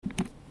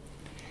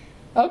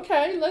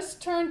Okay, let's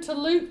turn to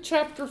Luke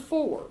chapter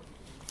 4.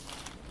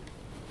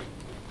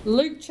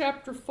 Luke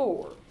chapter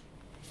 4.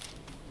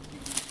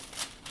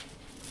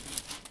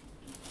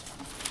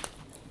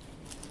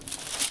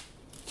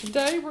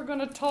 Today we're going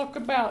to talk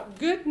about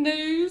good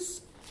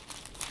news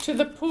to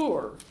the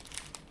poor.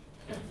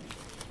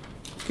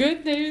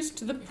 Good news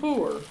to the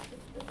poor.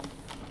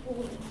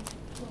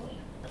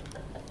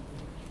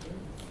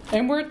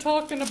 And we're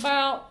talking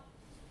about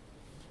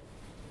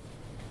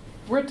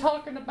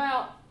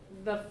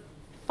the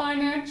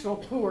financial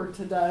poor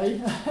today.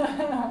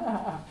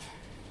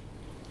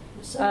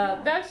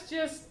 That's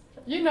just,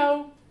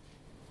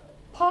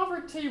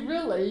 poverty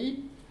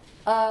really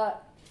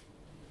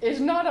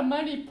is not a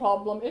money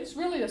problem. It's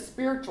really a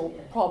spiritual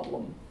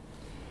problem.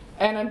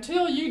 And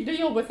until you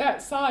deal with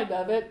that side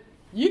of it,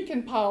 you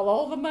can pile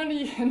all the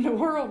money in the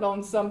world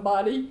on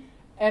somebody,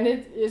 and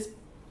it is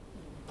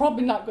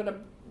probably not going to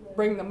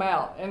bring them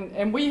out.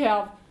 And we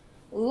have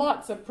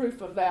lots of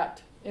proof of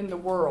that in the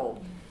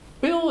world.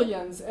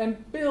 Billions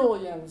and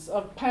billions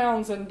of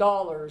pounds and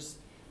dollars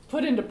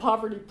put into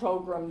poverty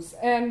programs,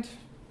 and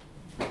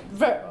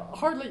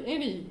hardly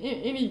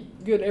any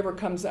good ever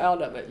comes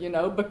out of it,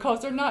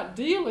 because they're not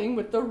dealing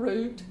with the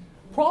root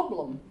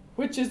problem,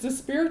 which is the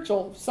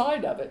spiritual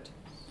side of it.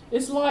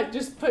 It's like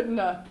just putting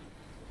a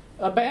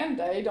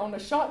Band-Aid on a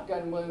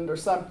shotgun wound or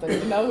something,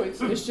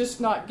 it's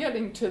just not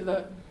getting to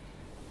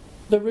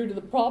the root of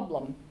the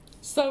problem.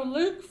 So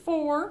Luke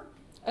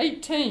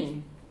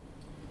 4:18.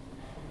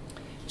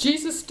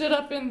 Jesus stood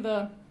up in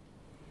the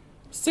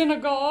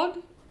synagogue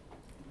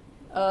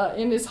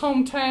in his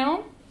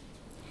hometown,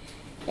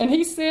 and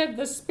he said,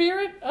 "The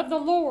Spirit of the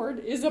Lord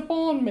is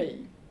upon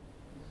me,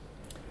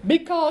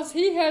 because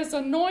he has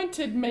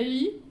anointed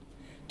me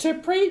to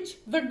preach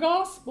the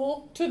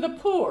gospel to the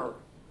poor."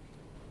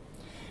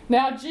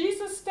 Now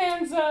Jesus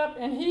stands up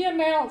and he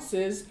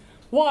announces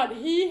what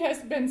he has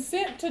been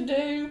sent to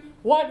do,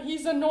 what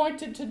he's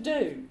anointed to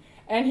do.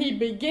 And he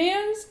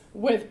begins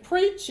with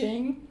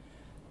preaching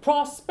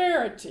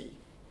prosperity,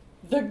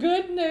 the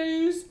good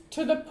news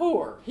to the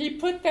poor. He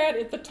put that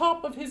at the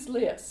top of his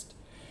list.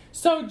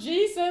 So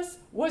Jesus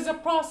was a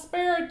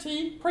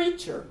prosperity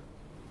preacher.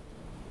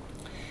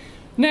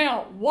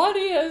 Now, what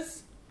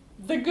is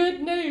the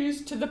good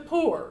news to the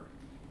poor?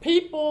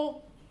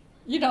 People,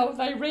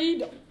 they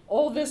read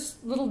all this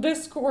little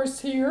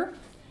discourse here,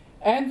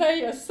 and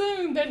they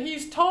assume that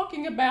he's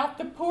talking about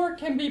the poor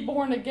can be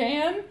born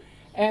again,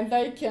 and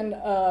they can,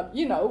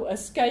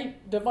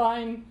 escape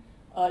divine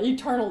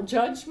eternal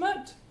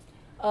judgment,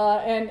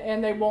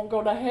 and they won't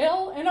go to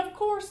hell. And of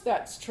course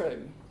that's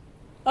true.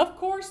 Of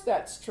course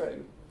that's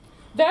true.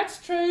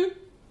 That's true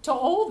to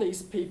all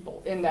these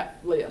people in that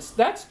list.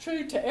 That's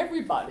true to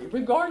everybody,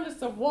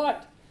 regardless of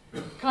what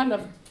kind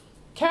of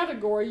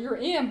category you're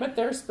in. But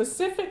there are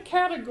specific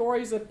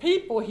categories of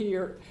people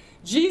here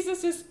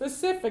Jesus is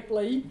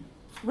specifically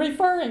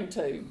referring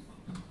to.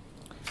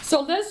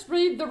 So let's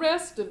read the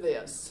rest of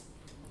this.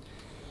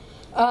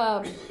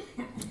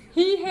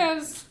 He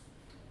has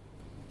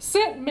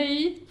sent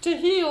me to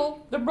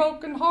heal the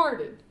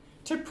brokenhearted,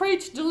 to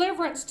preach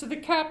deliverance to the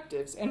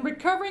captives, and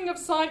recovering of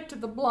sight to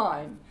the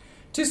blind,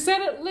 to set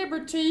at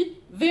liberty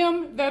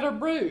them that are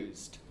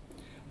bruised.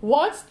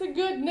 What's the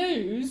good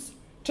news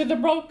to the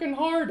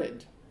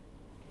brokenhearted?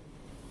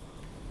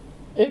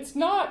 It's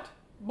not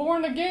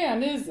born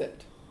again, is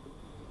it?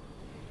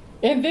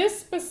 In this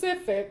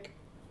specific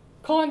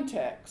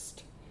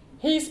context,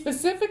 he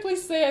specifically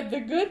said the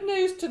good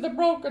news to the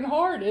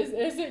brokenhearted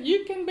is that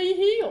you can be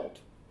healed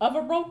of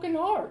a broken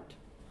heart.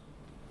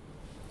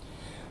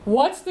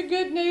 What's the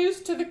good news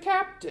to the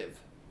captive?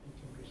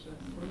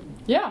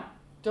 Yeah,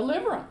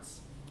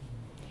 deliverance.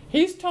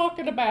 He's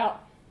talking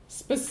about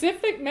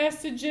specific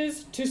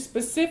messages to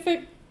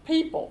specific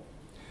people.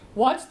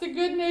 What's the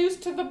good news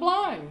to the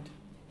blind?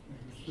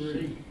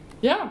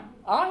 Yeah,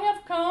 I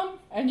have come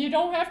and you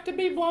don't have to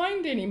be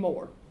blind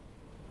anymore.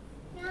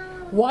 No.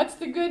 What's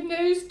the good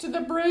news to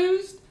the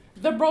bruised,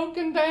 the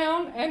broken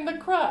down, and the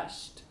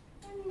crushed?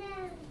 No.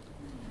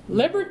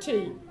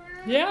 Liberty.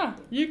 Yeah,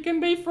 you can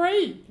be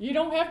free. You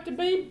don't have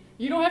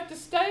to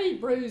stay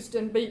bruised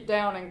and beat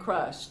down and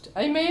crushed.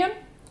 Amen?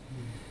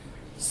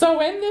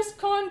 So in this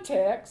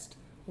context,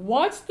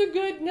 what's the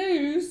good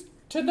news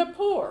to the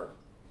poor?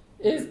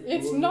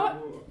 It's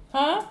not,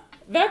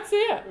 That's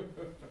it.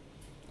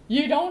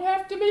 You don't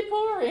have to be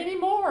poor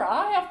anymore.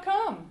 I have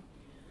come.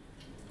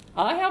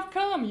 I have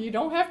come. You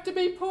don't have to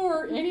be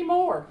poor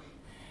anymore.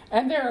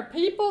 And there are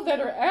people that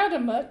are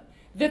adamant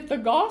that the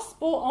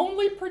gospel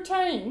only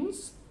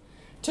pertains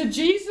to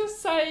Jesus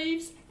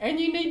saves and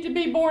you need to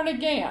be born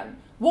again.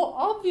 Well,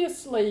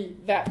 obviously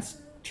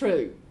that's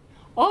true.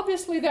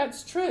 Obviously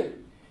that's true.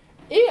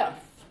 If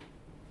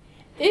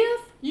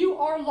you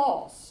are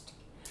lost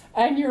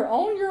and you're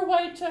on your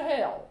way to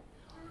hell,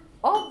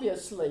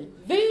 obviously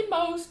the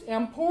most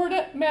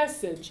important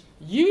message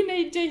you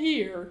need to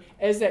hear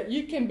is that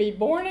you can be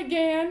born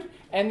again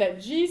and that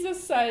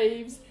Jesus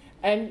saves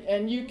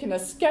and you can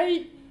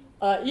escape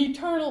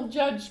eternal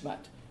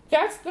judgment.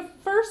 That's the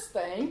first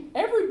thing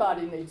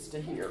everybody needs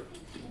to hear.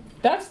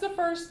 That's the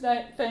first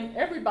thing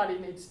everybody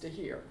needs to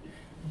hear.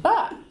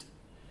 But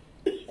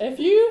if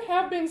you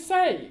have been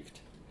saved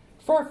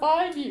for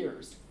 5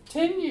 years,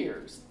 10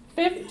 years,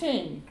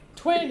 15,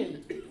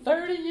 20,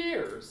 30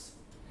 years,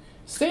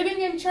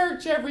 sitting in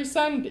church every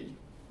Sunday,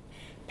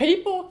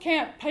 people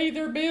can't pay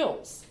their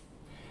bills,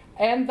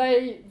 and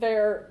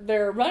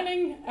they're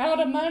running out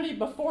of money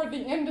before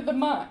the end of the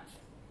month,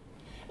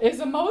 is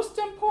the most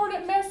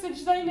important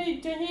message they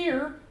need to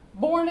hear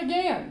born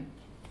again?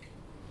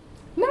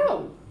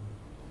 No.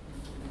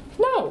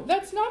 No,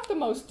 that's not the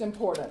most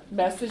important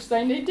message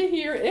they need to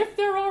hear if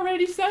they're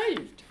already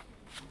saved.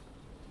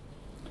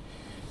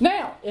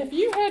 Now, if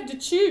you had to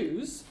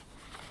choose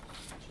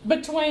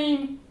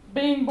between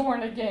being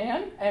born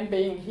again and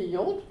being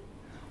healed,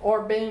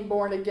 or being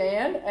born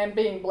again and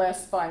being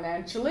blessed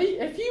financially,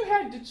 if you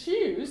had to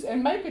choose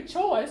and make a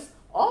choice,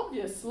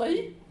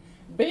 obviously,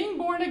 being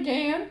born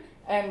again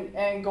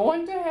and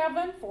going to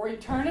heaven for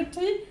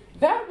eternity,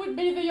 that would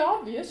be the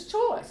obvious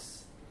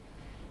choice.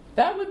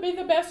 That would be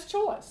the best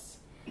choice.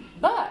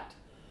 But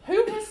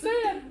who has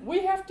said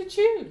we have to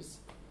choose?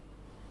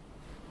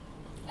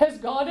 Has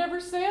God ever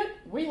said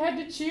we had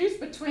to choose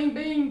between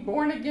being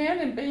born again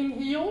and being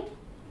healed?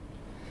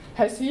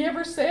 Has He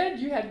ever said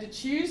you had to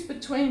choose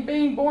between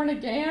being born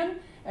again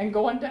and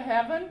going to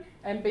heaven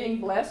and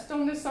being blessed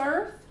on this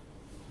earth?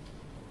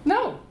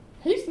 No,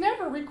 He's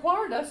never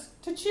required us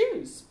to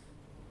choose.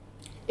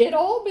 It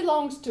all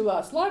belongs to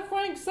us. Like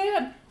Frank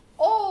said,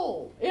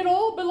 it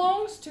all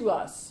belongs to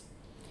us.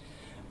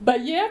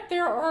 But yet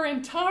there are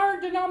entire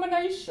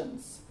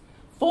denominations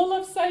full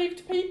of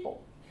saved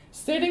people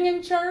sitting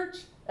in church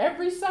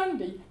every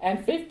Sunday,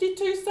 and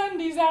 52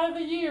 Sundays out of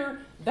the year,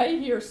 they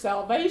hear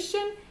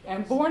salvation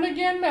and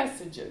born-again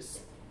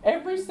messages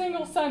every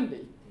single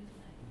Sunday.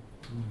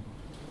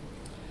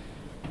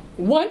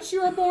 Once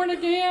you are born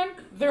again,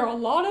 there are a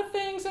lot of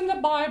things in the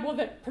Bible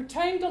that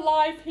pertain to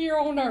life here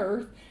on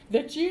earth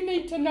that you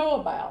need to know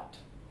about.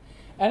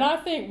 And I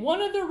think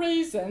one of the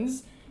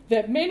reasons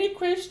that many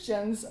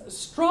Christians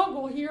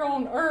struggle here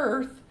on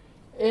earth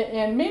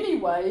in many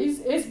ways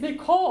is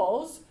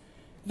because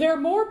they're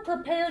more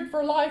prepared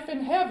for life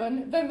in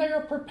heaven than they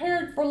are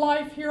prepared for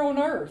life here on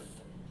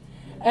earth.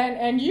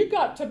 And you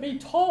got to be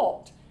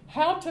taught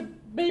how to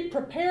be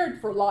prepared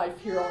for life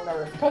here on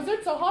earth, because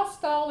it's a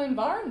hostile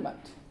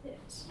environment.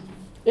 Yes.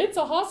 It's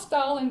a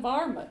hostile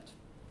environment.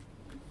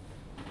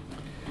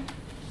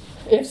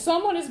 If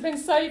someone has been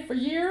saved for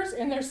years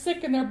and they're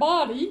sick in their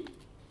body,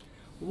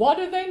 what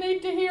do they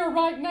need to hear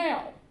right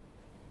now?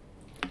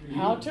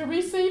 How to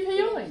receive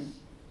healing.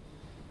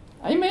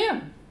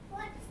 Amen.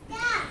 What's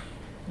that?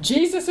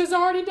 Jesus has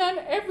already done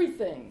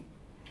everything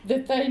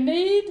that they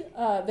need,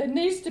 that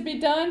needs to be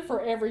done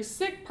for every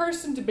sick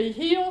person to be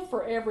healed,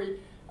 for every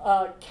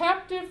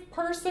captive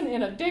person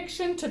in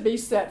addiction to be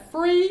set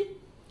free.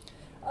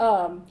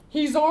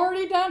 He's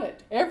already done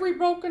it. Every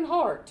broken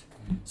heart.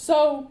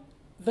 So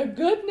the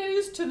good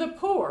news to the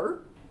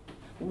poor,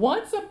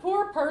 once a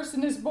poor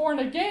person is born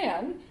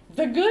again,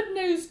 the good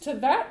news to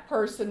that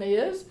person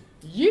is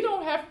you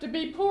don't have to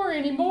be poor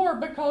anymore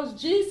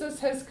because Jesus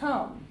has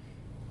come.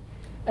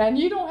 And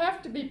you don't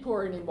have to be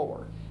poor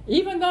anymore,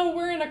 even though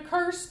we're in a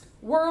cursed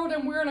world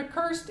and we're in a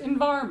cursed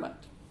environment.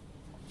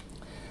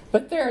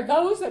 But there are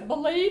those that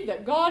believe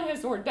that God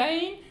has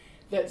ordained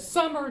that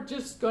some are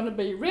just going to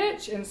be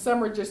rich and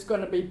some are just going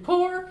to be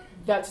poor.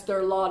 That's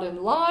their lot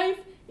in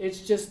life.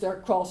 It's just their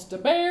cross to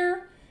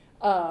bear.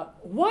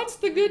 What's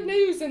the good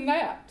news in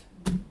that?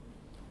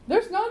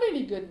 There's not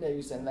any good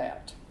news in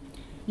that.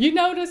 You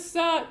notice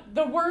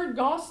the word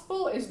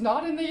gospel is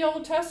not in the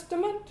Old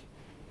Testament.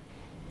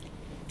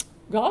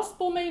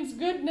 Gospel means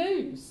good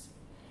news.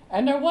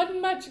 And there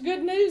wasn't much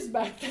good news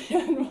back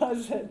then,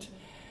 was it?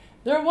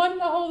 There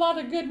wasn't a whole lot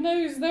of good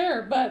news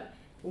there, but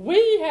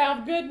we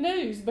have good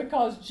news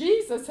because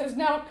Jesus has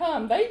now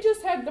come. They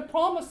just had the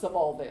promise of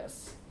all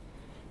this.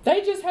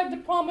 They just had the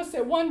promise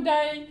that one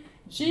day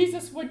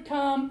Jesus would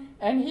come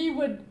and he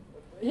would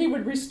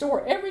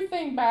restore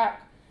everything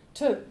back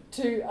to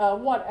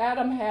what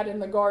Adam had in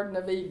the Garden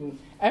of Eden.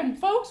 And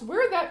folks,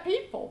 we're that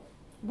people.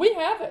 We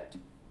have it.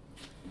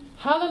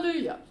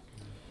 Hallelujah.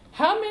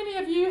 How many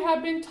of you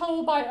have been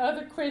told by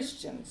other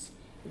Christians,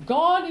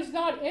 God is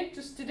not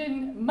interested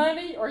in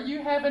money or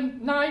you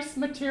having nice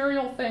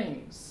material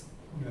things?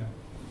 Yeah.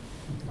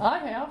 I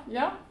have,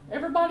 yeah.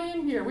 Everybody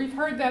in here, we've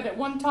heard that at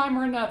one time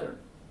or another.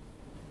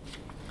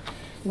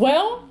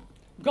 Well,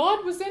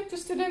 God was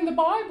interested in the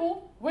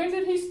Bible. When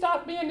did He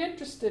stop being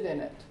interested in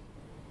it?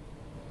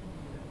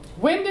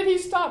 When did He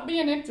stop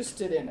being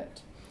interested in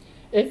it?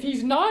 If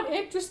He's not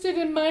interested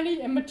in money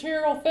and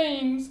material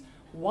things,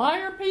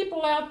 why are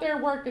people out there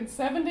working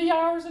 70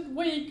 hours a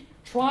week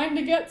trying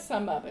to get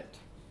some of it?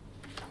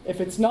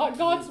 If it's not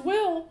God's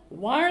will,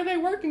 why are they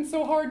working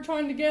so hard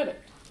trying to get it?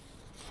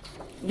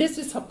 This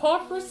is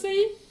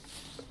hypocrisy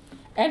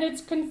and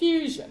it's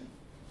confusion.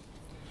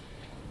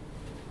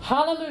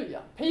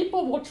 Hallelujah.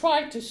 People will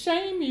try to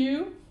shame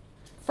you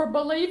for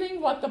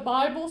believing what the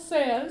Bible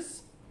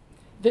says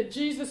that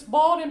Jesus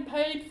bought and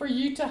paid for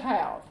you to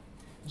have.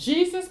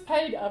 Jesus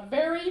paid a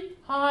very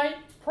high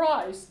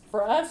price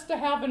for us to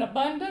have an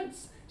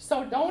abundance,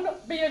 so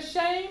don't be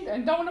ashamed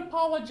and don't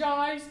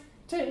apologize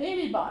to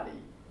anybody.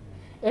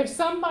 If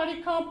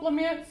somebody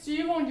compliments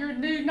you on your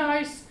new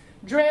nice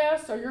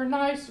dress or your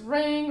nice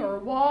ring or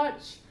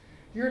watch,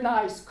 your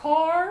nice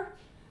car,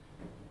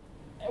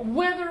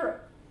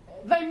 whether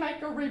they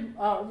make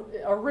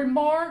a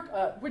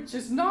remark which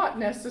is not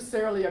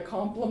necessarily a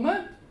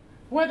compliment,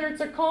 whether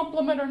it's a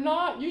compliment or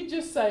not, you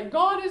just say,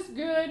 God is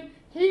good,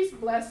 He's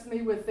blessed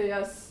me with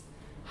this,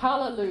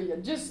 hallelujah.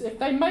 Just if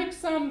they make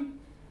some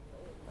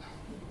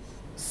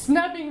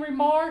snubbing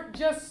remark,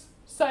 just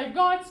say,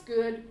 God's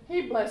good,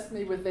 He blessed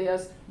me with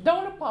this.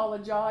 Don't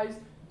apologize,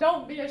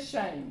 don't be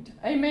ashamed.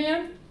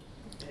 Amen?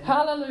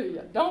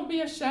 Hallelujah. Don't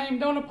be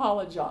ashamed, don't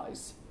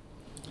apologize.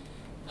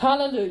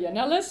 Hallelujah.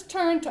 Now let's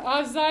turn to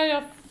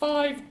Isaiah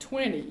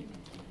 5:20.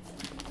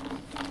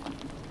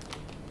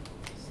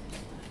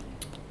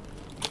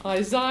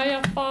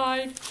 Isaiah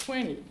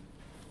 5:20.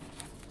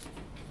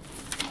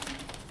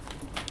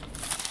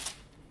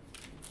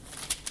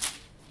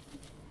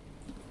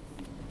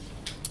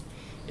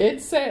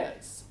 It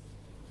says,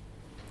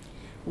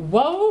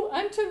 Woe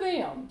unto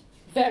them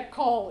that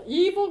call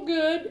evil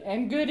good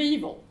and good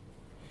evil,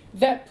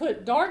 that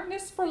put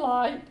darkness for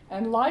light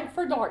and light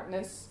for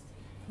darkness,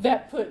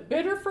 that put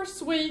bitter for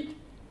sweet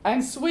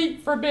and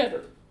sweet for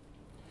bitter.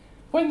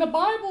 When the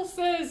Bible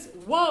says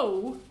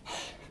woe,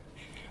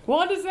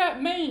 what does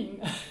that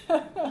mean?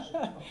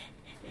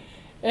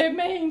 It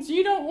means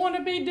you don't want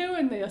to be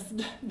doing this,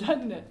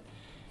 doesn't it?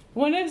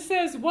 When it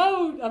says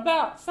woe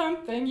about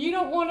something, you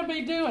don't want to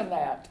be doing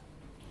that.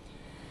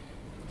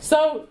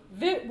 So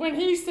when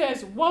he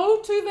says,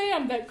 woe to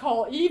them that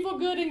call evil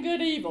good and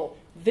good evil,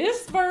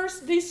 this verse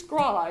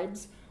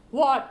describes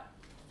what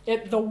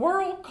the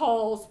world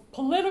calls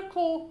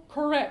political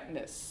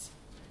correctness.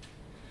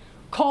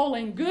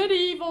 Calling good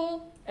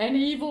evil and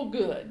evil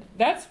good.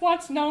 That's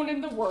what's known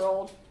in the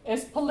world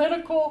as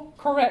political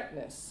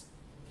correctness.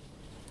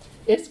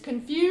 It's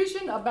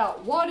confusion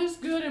about what is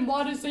good and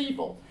what is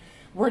evil.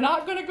 We're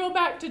not going to go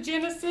back to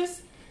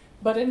Genesis,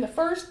 but in the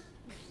first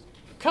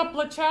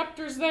couple of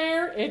chapters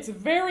there, it's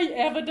very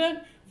evident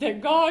that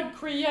God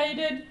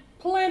created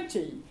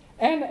plenty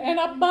and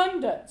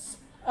abundance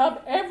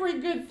of every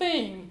good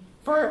thing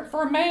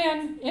for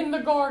man in the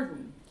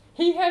garden.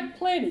 He had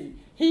plenty.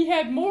 He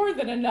had more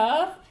than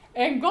enough,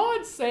 and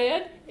God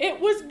said it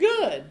was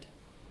good.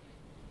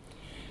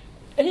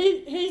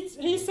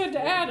 He said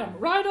to Adam,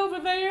 right over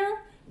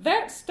there,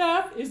 that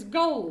stuff is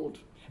gold,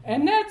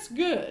 and that's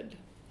good.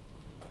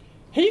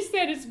 He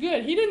said it's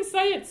good. He didn't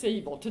say it's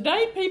evil.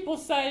 Today people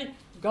say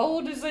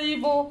gold is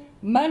evil,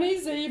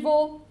 money's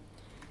evil,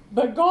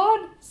 but God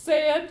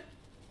said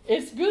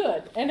it's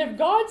good. And if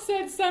God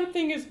said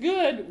something is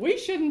good, we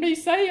shouldn't be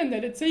saying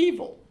that it's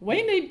evil.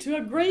 We need to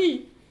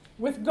agree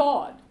with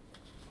God.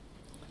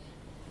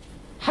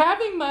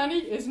 Having money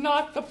is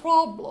not the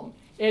problem.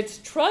 It's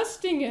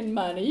trusting in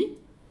money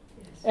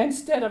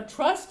instead of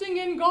trusting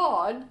in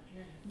God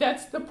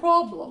that's the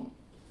problem.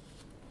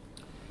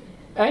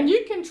 And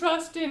you can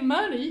trust in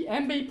money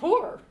and be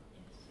poor.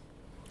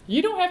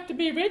 You don't have to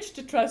be rich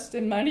to trust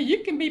in money.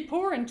 You can be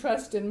poor and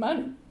trust in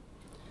money.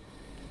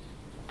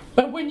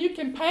 But when you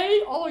can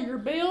pay all your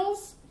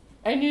bills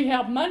and you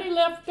have money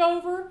left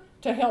over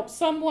to help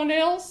someone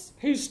else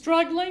who's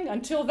struggling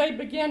until they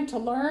begin to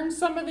learn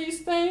some of these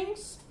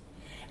things,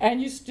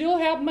 and you still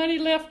have money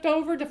left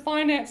over to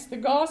finance the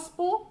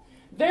gospel,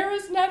 there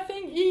is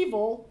nothing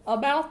evil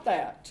about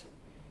that.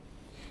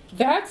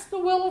 That's the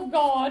will of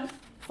God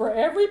for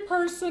every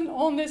person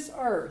on this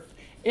earth.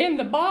 In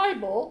the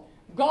Bible,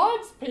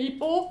 God's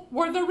people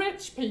were the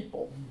rich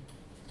people.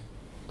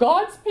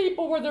 God's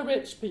people were the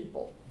rich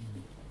people.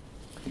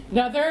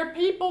 Now, there are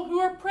people who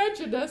are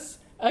prejudiced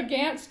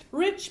against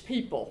rich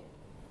people.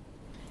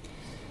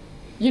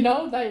 You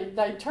know,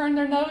 they turn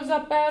their nose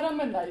up at them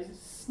and they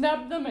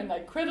snub them and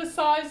they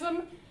criticize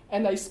them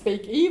and they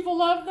speak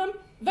evil of them.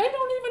 They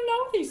don't even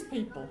know these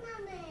people.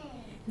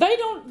 They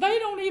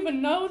don't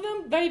even know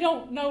them. They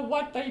don't know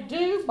what they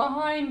do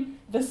behind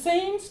the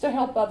scenes to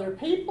help other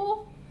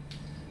people.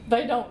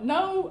 They don't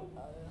know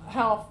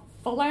how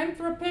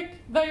philanthropic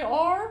they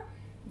are.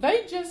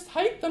 They just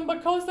hate them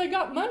because they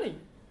got money.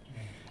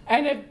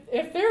 And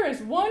if there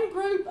is one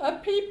group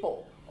of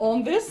people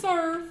on this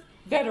earth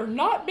that are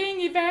not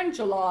being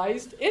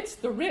evangelized, it's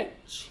the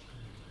rich.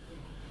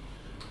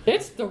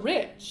 It's the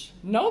rich.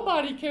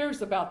 Nobody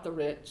cares about the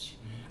rich.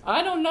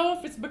 I don't know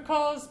if it's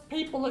because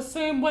people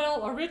assume,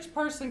 well, a rich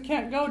person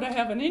can't go to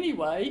heaven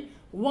anyway.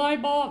 Why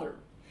bother?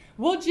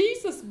 Well,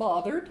 Jesus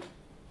bothered.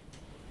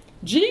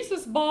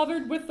 Jesus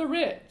bothered with the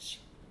rich.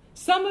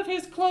 Some of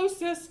his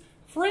closest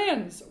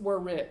friends were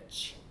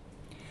rich.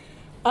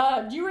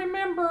 Do you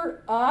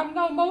remember, I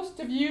know most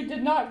of you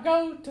did not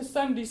go to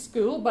Sunday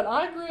school, but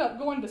I grew up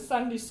going to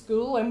Sunday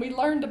school and we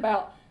learned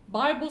about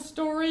Bible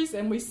stories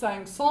and we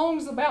sang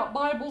songs about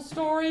Bible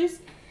stories.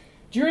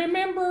 Do you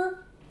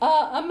remember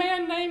a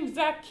man named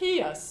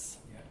Zacchaeus?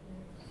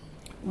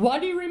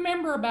 What do you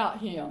remember about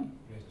him?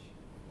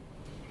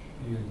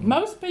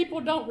 Most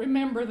people don't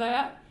remember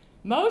that.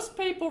 Most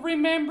people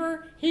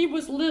remember he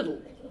was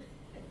little.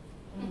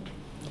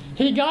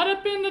 He got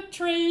up in the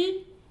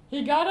tree.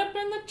 Because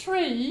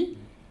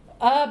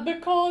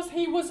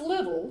he was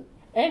little.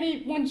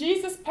 And when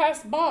Jesus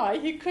passed by,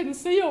 he couldn't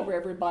see over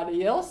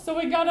everybody else, so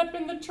he got up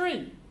in the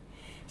tree.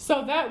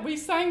 So that we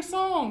sang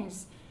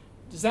songs.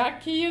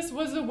 Zacchaeus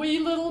was a wee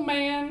little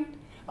man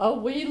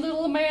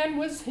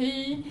was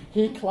he.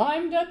 He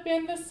climbed up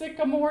in the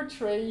sycamore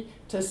tree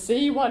to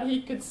see what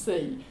he could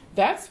see.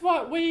 That's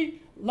what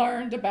we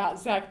learned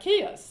about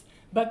Zacchaeus.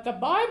 But the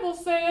Bible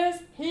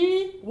says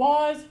he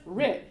was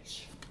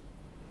rich.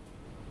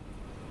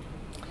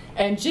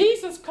 And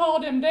Jesus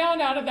called him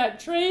down out of that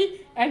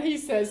tree, and he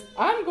says,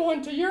 I'm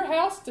going to your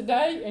house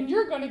today, and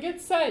you're going to get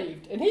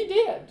saved. And he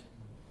did.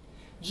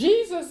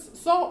 Jesus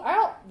sought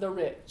out the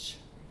rich.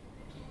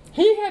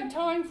 He had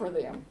time for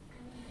them.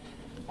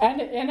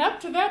 And up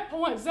to that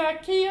point,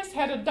 Zacchaeus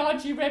had a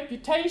dodgy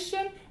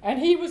reputation, and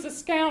he was a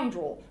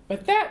scoundrel.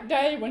 But that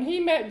day, when he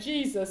met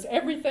Jesus,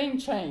 everything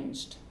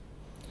changed.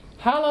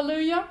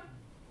 Hallelujah.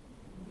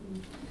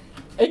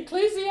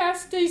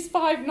 Ecclesiastes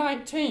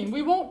 5:19.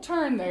 We won't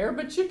turn there,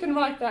 but you can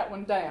write that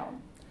one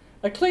down.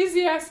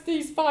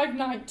 Ecclesiastes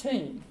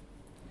 5:19.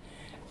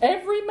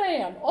 Every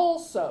man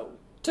also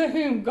to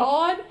whom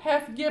God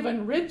hath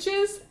given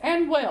riches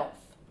and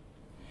wealth,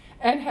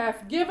 and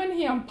hath given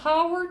him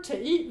power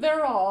to eat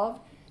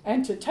thereof,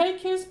 and to take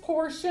his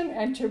portion,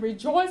 and to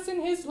rejoice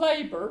in his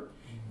labor,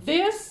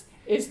 this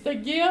is the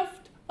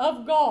gift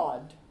of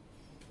God.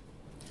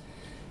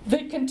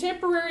 The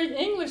Contemporary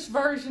English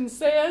Version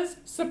says,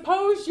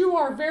 suppose you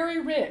are very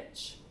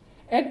rich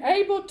and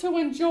able to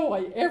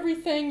enjoy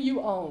everything you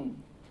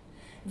own.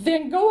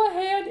 Then go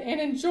ahead and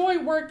enjoy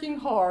working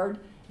hard.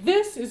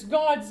 This is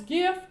God's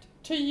gift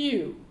to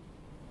you.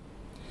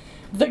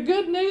 The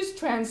Good News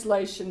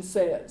Translation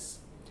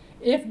says,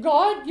 if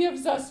God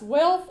gives us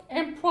wealth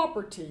and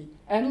property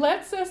and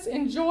lets us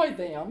enjoy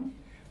them,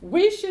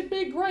 we should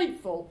be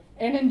grateful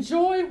and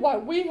enjoy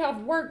what we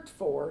have worked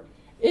for.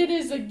 It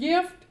is a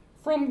gift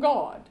from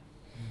God.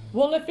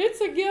 Well, if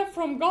it's a gift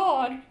from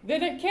God,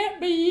 then it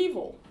can't be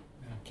evil,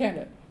 can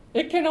it?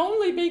 It can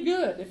only be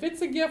good if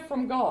it's a gift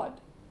from God.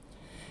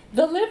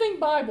 The Living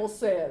Bible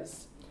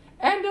says,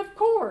 and of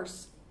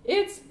course,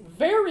 it's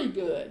very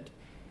good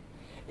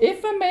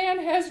if a man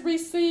has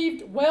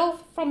received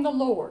wealth from the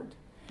Lord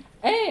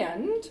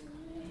and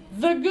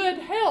the good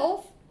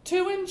health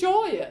to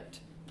enjoy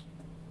it.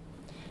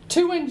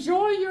 To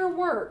enjoy your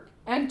work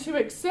and to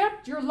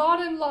accept your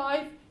lot in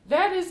life,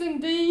 that is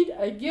indeed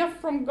a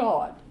gift from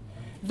God.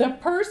 The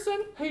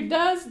person who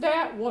does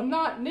that will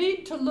not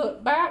need to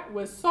look back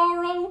with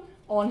sorrow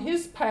on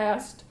his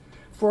past,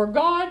 for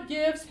God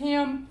gives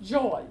him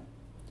joy.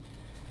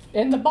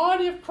 In the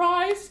body of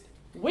Christ,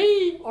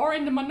 we are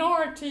in the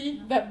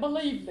minority that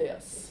believe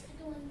this.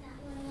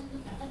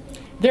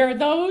 There are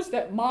those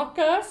that mock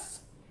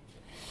us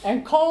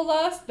and call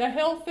us the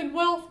Health and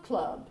Wealth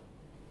Club,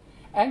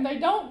 and they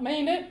don't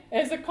mean it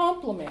as a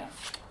compliment.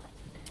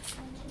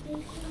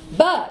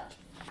 But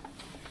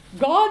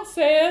God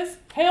says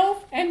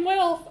health and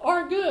wealth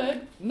are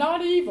good,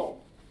 not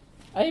evil.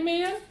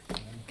 Amen?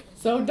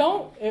 So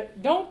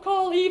don't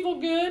call evil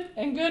good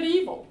and good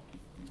evil.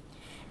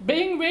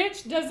 Being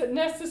rich doesn't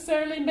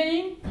necessarily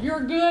mean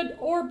you're good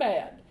or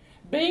bad.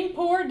 Being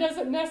poor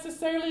doesn't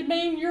necessarily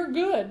mean you're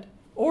good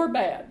or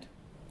bad.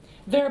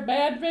 There are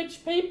bad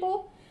rich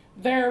people.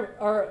 There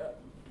are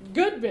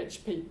good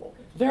rich people.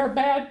 There are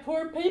bad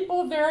poor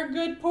people. There are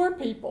good poor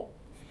people.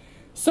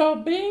 So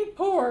being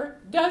poor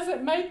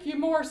doesn't make you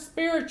more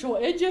spiritual.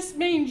 It just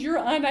means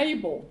you're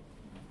unable.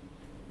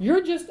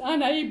 You're just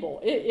unable.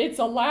 It's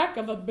a lack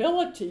of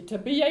ability to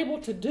be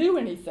able to do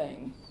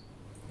anything.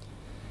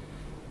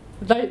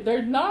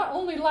 They not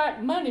only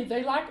lack money,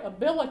 they lack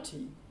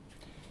ability.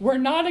 We're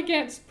not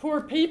against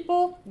poor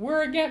people,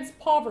 we're against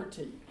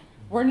poverty.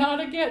 We're not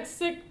against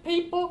sick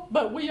people,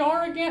 but we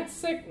are against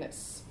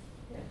sickness.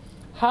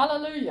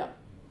 Hallelujah.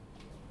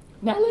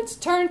 Now let's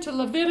turn to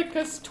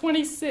Leviticus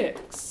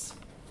 26.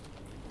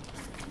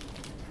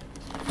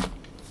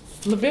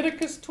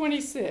 Leviticus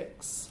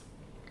 26.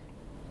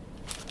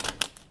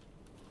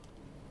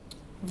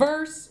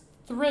 Verse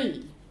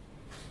 3.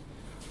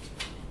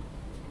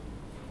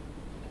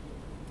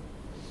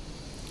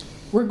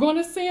 We're going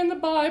to see in the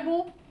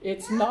Bible,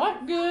 it's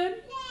not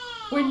good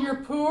when you're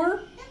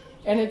poor,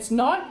 and it's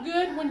not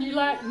good when you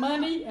lack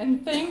money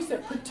and things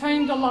that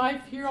pertain to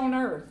life here on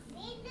earth.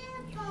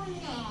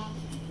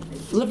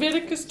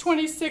 Leviticus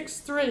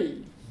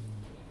 26:3.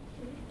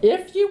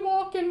 If you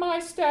walk in my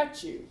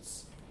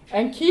statutes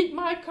and keep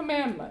my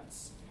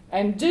commandments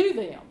and do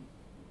them,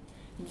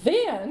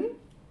 then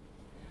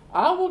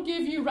I will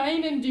give you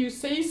rain in due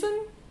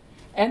season,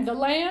 and the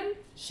land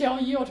shall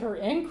yield her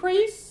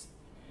increase,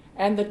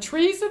 and the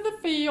trees of the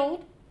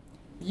field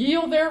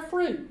yield their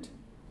fruit.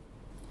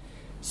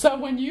 So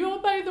when you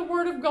obey the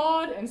word of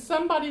God and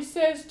somebody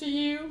says to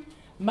you,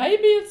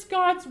 maybe it's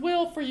God's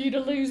will for you to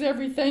lose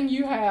everything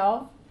you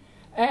have,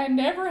 and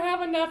never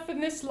have enough in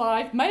this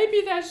life,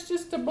 maybe that's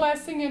just a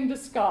blessing in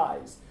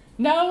disguise.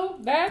 No,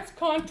 that's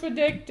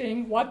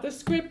contradicting what the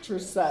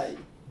scriptures say.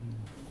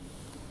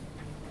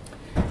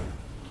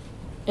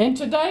 In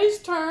today's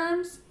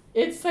terms,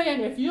 it's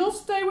saying if you'll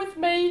stay with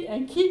me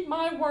and keep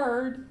my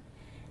word,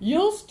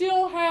 you'll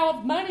still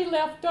have money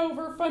left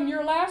over from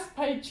your last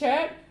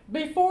paycheck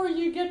before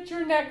you get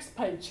your next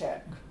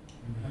paycheck.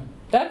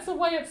 That's the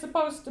way it's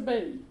supposed to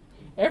be.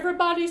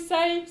 Everybody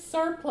say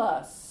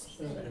surplus.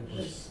 In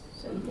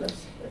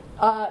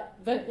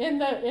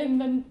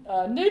the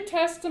New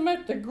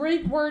Testament, the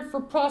Greek word for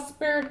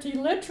prosperity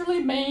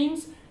literally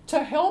means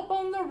to help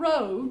on the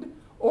road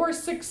or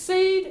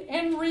succeed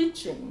in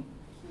reaching.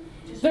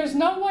 There's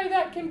no way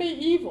that can be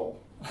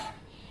evil.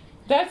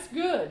 That's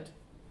good.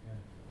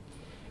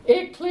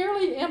 It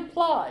clearly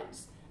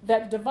implies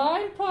that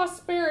divine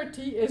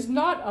prosperity is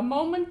not a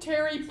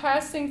momentary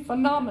passing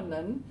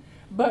phenomenon,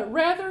 but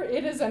rather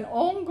it is an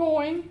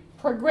ongoing,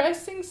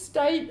 progressing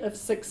state of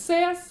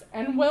success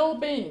and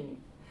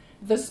well-being.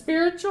 The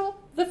spiritual,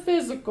 the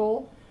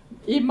physical,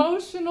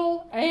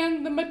 emotional,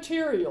 and the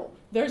material.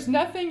 There's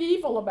nothing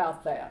evil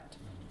about that.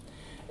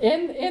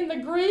 In the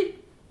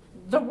Greek,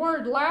 the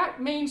word lack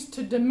means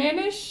to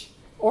diminish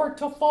or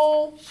to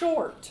fall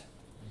short.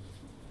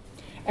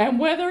 And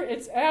whether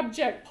it's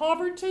abject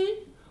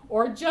poverty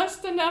or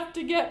just enough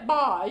to get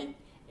by,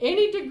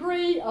 any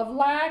degree of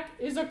lack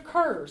is a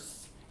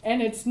curse,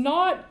 and it's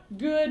not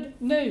good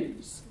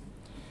news.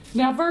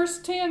 Now, verse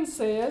 10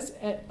 says,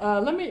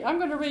 I'm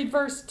going to read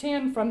verse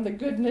 10 from the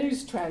Good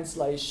News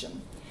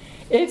translation.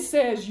 It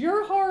says,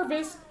 "Your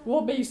harvest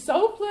will be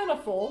so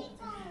plentiful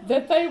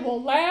that they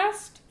will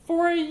last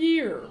for a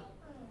year.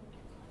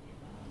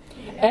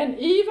 And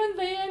even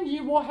then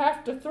you will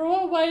have to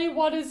throw away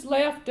what is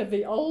left of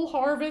the old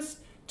harvest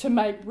to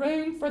make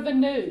room for the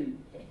new."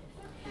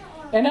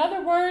 In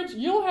other words,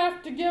 you'll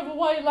have to give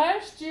away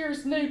last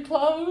year's new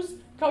clothes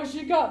because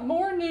you got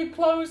more new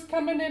clothes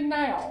coming in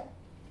now.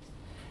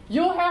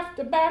 You'll have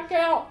to back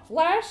out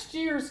last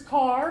year's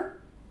car.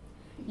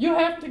 You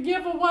have to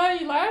give away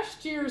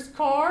last year's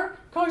car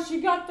because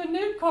you got the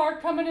new car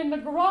coming in the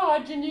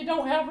garage and you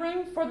don't have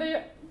room for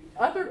the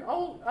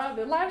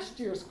last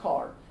year's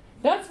car.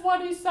 That's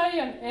what he's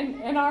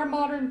saying in our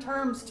modern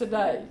terms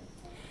today.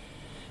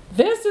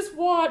 This is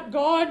what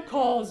God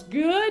calls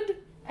good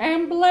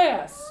and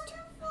blessed.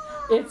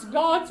 It's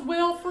God's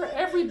will for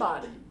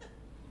everybody.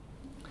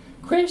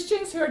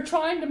 Christians who are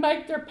trying to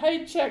make their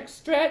paycheck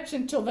stretch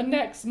until the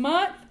next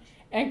month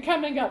and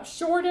coming up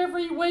short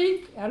every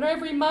week and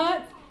every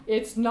month,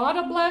 it's not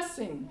a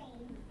blessing.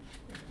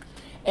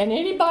 And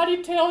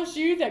anybody tells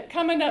you that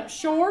coming up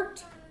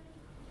short,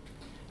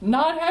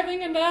 not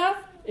having enough,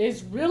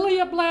 is really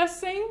a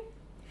blessing,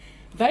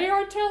 they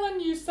are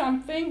telling you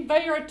something.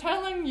 They are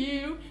telling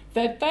you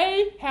that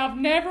they have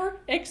never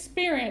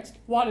experienced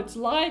what it's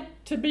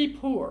like to be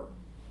poor.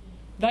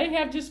 They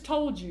have just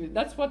told you.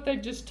 That's what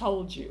they've just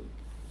told you.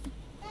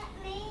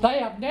 They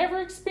have never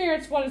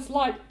experienced what it's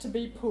like to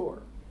be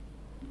poor.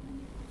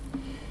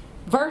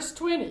 Verse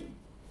 20.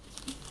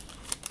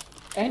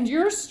 "And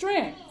your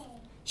strength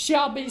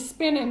shall be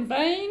spent in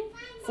vain,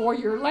 for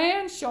your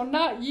land shall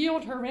not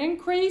yield her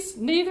increase,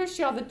 neither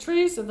shall the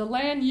trees of the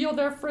land yield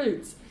their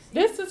fruits."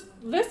 This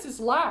is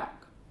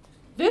lack.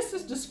 This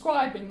is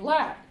describing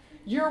lack.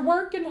 You're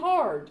working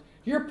hard.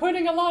 You're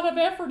putting a lot of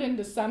effort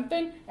into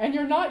something, and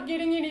you're not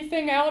getting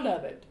anything out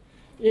of it.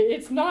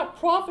 It's not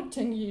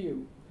profiting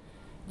you.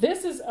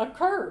 This is a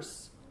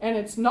curse, and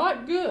it's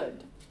not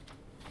good.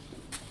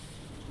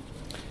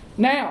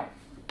 Now,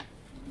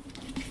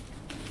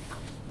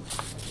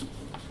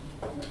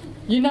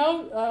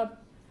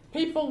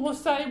 people will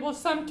say, well,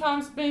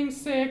 sometimes being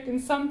sick and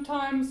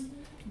sometimes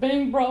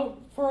being broke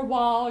for a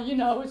while,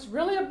 it's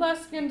really a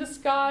blessing in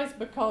disguise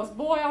because,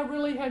 boy, I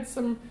really had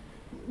some,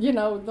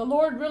 the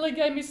Lord really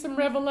gave me some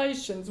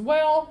revelations.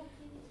 Well,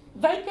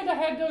 they could have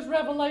had those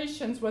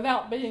revelations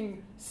without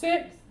being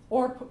sick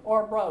or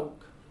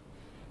broke.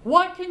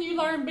 What can you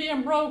learn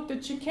being broke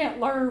that you can't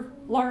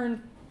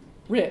learn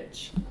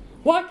rich?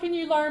 What can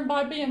you learn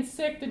by being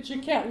sick that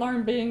you can't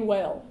learn being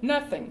well?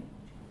 Nothing.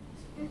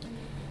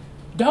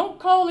 Don't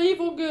call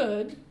evil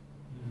good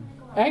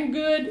and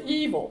good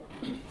evil.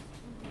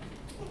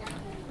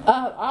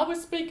 I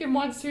was speaking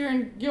once here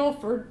in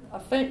Guilford. I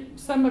think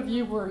some of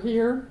you were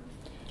here.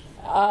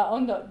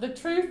 On the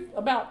truth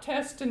about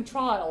tests and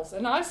trials.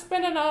 And I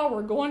spent an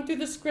hour going through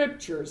the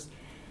scriptures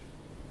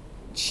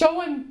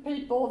showing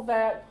people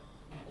that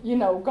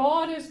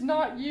God is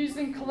not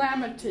using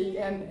calamity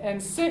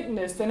and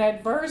sickness and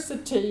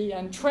adversity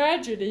and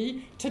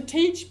tragedy to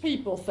teach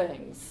people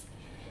things.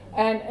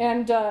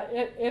 And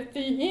at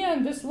the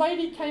end, this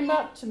lady came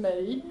up to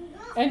me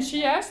and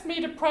she asked me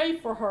to pray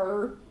for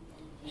her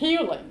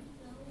healing.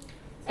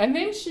 And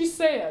then she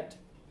said,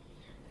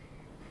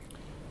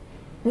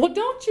 "Well,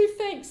 don't you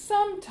think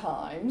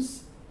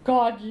sometimes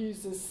God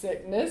uses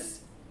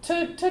sickness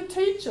to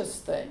teach us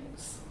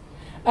things?"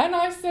 And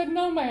I said,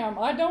 "No, ma'am,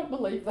 I don't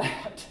believe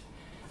that.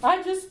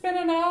 I just spent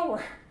an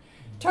hour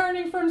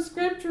turning from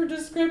scripture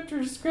to scripture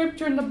to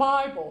scripture in the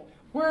Bible.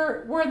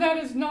 where that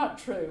is not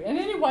true. And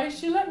anyway,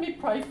 she let me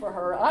pray for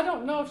her. I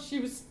don't know if she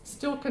was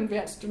still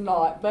convinced or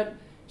not, but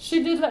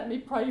she did let me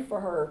pray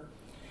for her.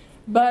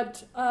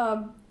 But,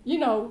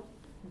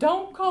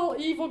 don't call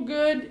evil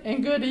good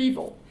and good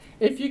evil.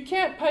 If you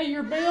can't pay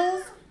your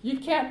bills, you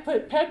can't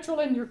put petrol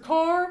in your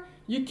car,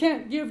 you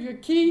can't give your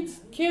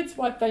kids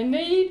what they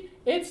need,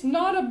 it's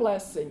not a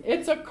blessing.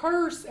 It's a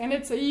curse and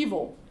it's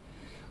evil.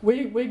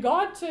 We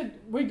got to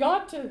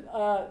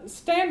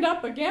stand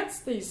up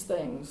against these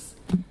things.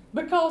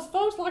 Because,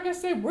 folks, like I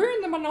said, we're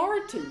in the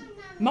minority.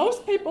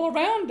 Most people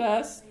around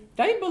us,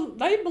 they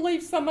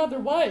believe some other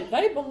way.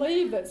 They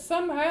believe that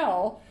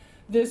somehow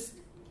this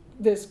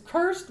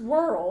cursed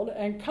world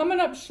and coming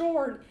up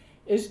short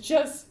is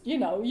just,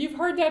 you've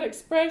heard that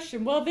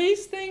expression, well,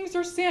 these things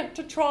are sent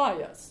to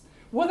try us.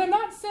 Well, they're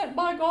not sent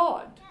by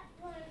God.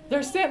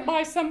 They're sent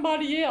by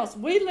somebody else.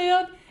 We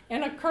live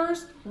in a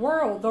cursed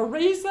world. The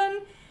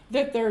reason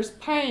that there's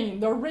pain,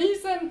 the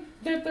reason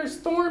that there's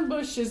thorn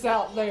bushes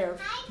out there,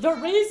 the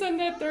reason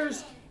that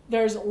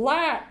there's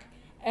lack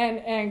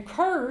and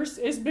curse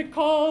is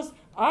because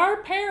our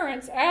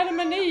parents, Adam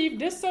and Eve,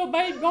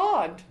 disobeyed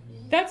God.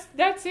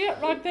 That's it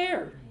right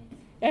there.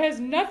 It has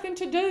nothing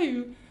to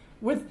do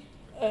with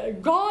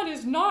God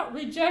is not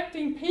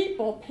rejecting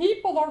people.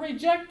 People are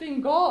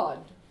rejecting God.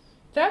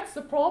 That's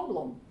the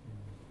problem.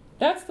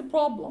 That's the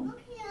problem.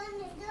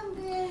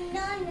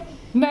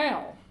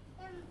 Now,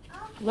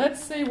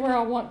 let's see where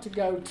I want to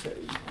go to.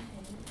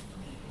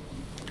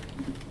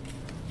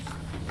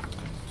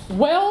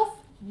 Wealth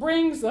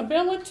brings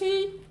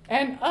ability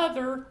and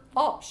other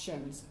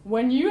options.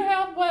 When you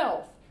have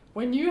wealth,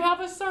 when you have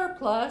a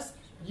surplus,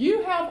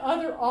 you have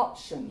other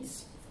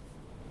options.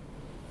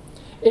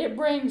 It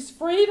brings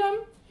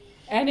freedom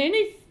and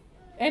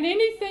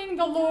anything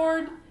the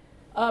Lord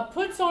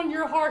puts on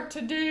your heart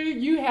to do,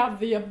 you have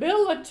the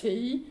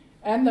ability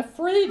and the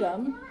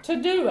freedom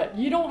to do it.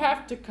 You don't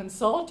have to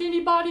consult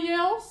anybody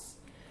else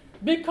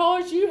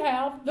because you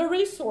have the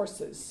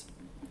resources.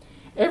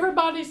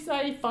 Everybody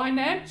say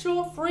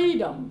financial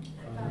freedom.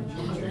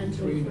 Financial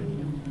freedom.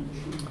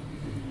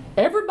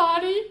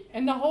 Everybody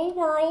in the whole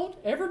world,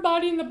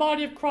 everybody in the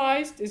body of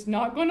Christ is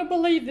not going to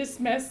believe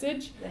this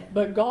message,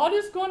 but God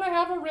is going to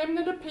have a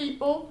remnant of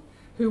people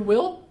who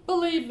will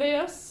believe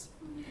this.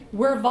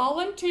 We're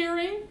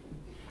volunteering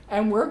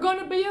and we're going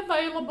to be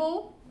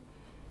available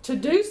to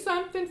do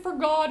something for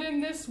God in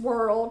this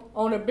world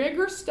on a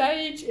bigger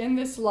stage in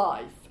this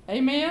life.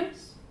 Amen?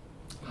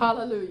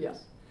 Hallelujah.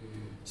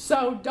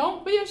 So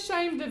don't be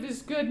ashamed of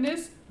His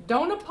goodness.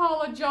 Don't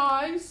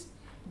apologize.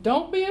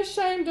 Don't be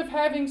ashamed of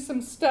having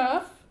some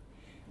stuff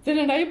that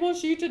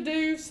enables you to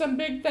do some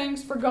big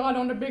things for God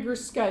on a bigger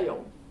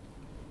scale.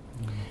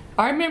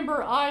 I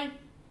remember I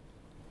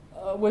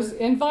was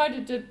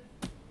invited to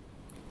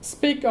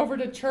speak over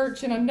to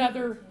church in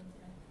another,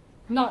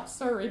 not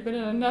Surrey, but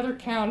in another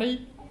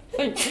county. I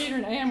think Peter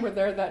and Ann were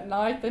there that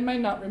night. They may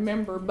not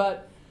remember,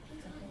 but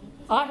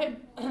I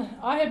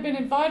had been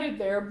invited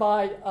there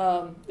by,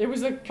 it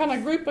was a kind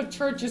of group of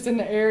churches in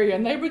the area,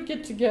 and they would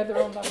get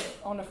together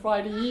on a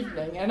Friday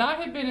evening. And I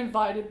had been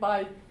invited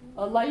by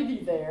a lady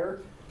there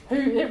who,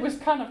 it was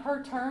kind of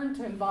her turn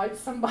to invite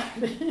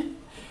somebody.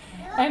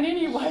 And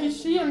anyway,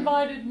 she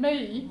invited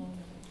me,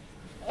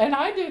 and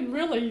I didn't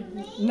really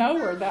know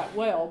her that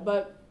well,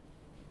 but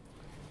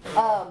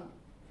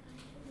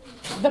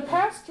the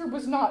pastor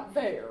was not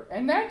there,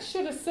 and that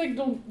should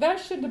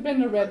have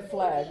been a red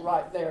flag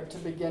right there to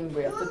begin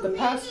with, that the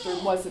pastor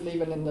wasn't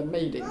even in the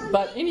meeting.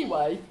 But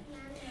anyway,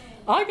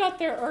 I got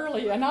there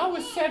early, and I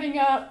was setting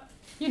up,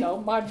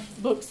 my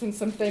books and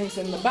some things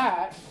in the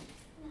back,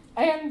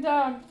 and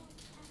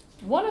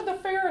one of the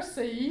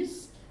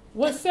Pharisees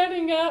was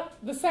setting up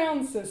the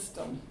sound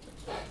system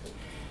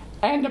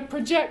and the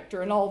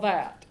projector and all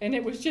that, and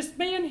it was just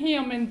me and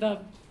him in the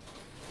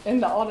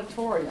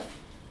auditorium.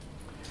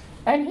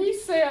 And he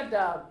said,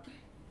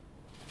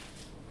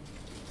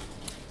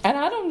 and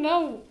I don't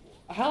know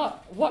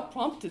what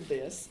prompted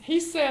this. He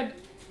said,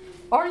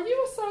 "Are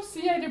you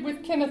associated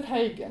with Kenneth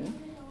Hagin?"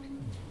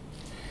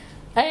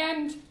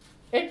 And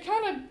it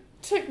kind of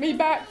took me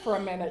back for a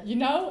minute,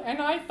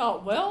 and I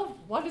thought, well,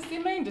 what does he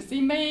mean? Does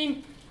he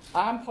mean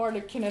I'm part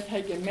of Kenneth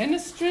Hagin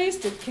Ministries?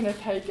 Did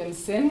Kenneth Hagin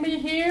send me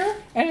here?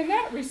 And in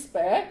that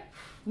respect,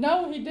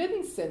 no, he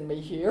didn't send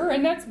me here.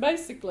 And that's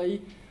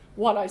basically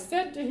what I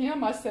said to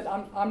him. I said,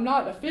 I'm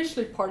not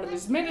officially part of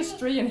his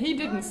ministry, and he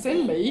didn't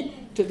send me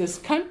to this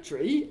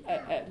country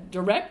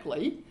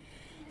directly.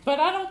 But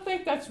I don't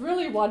think that's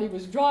really what he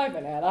was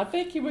driving at. I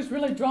think he was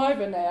really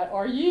driving at,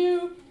 are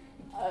you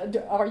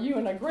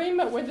in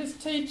agreement with his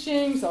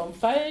teachings on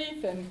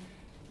faith and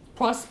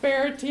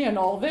prosperity and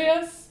all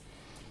this?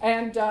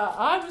 And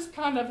I was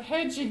kind of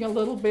hedging a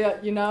little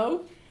bit,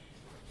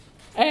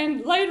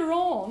 And later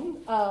on,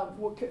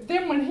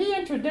 then when he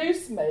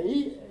introduced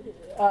me,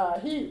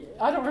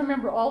 I don't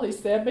remember all he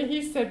said, but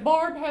he said,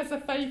 Barb has a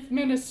faith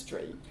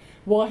ministry.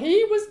 Well,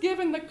 he was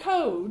given the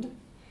code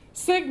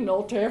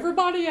signal to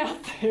everybody out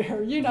there,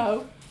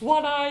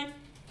 what I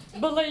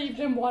believed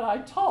in what I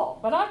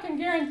taught. But I can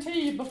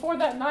guarantee you before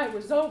that night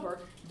was over,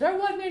 there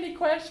wasn't any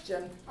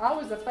question. I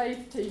was a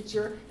faith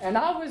teacher, and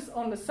I was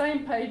on the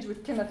same page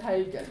with Kenneth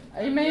Hagin.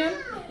 Amen?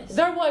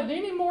 There wasn't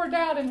any more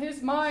doubt in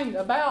his mind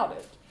about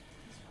it.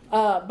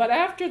 But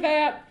after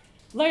that,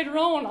 later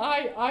on,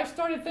 I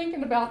started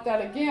thinking about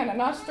that again,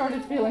 and I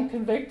started feeling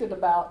convicted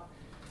about,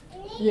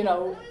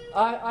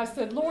 I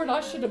said, Lord,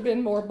 I should have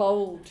been more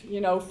bold.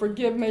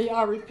 Forgive me.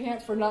 I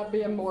repent for not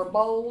being more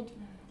bold.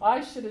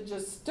 I should have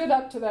just stood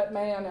up to that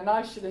man, and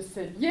I should have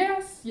said,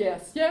 yes,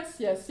 yes, yes,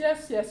 yes,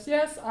 yes, yes,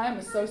 yes. I am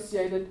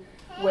associated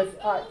with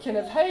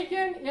Kenneth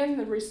Hagin in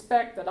the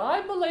respect that I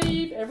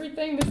believe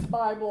everything this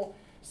Bible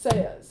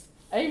says.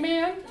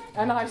 Amen?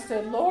 And I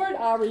said, Lord,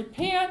 I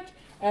repent,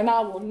 and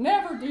I will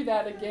never do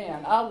that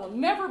again. I will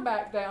never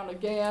back down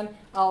again.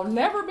 I'll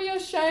never be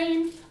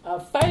ashamed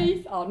of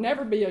faith. I'll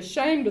never be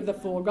ashamed of the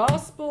full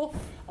gospel.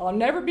 I'll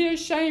never be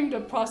ashamed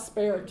of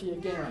prosperity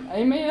again.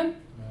 Amen?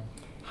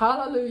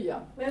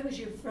 Hallelujah. Where was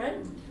your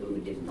friend who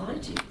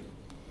invited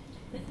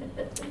you?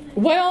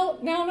 Well,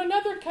 now on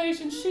another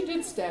occasion, she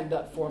did stand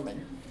up for me.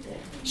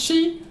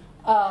 She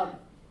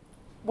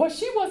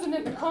wasn't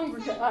in the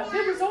congregation.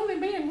 There was only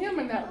me and him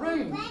in that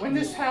room when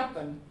this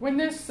happened. When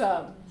this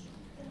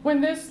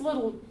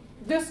little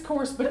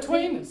discourse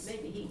between us.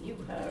 Maybe he knew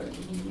her and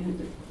he knew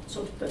the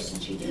sort of person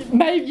she did.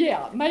 Maybe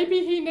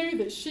he knew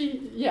that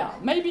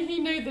maybe he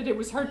knew that it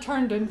was her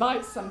turn to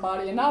invite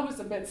somebody, and I was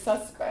a bit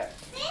suspect.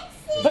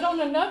 But on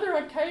another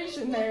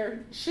occasion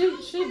there, she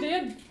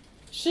did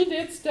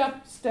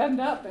stand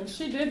up, and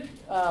she did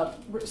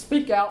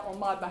speak out on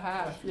my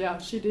behalf. Yeah,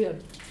 she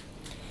did.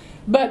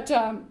 But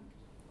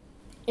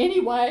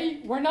anyway,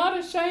 we're not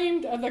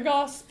ashamed of the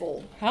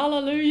gospel.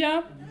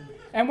 Hallelujah.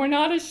 And we're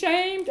not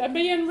ashamed of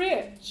being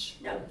rich.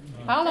 No.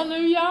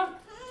 Hallelujah.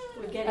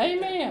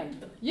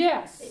 Amen.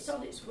 Yes. It's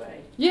on its way.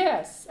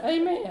 Yes.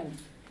 Amen.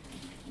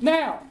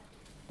 Now,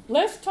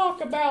 let's talk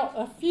about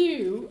a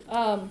few.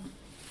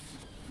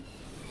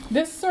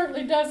 This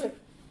certainly doesn't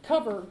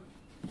cover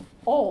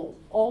all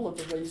of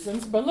the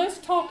reasons, but let's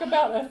talk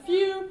about a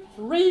few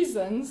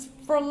reasons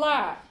for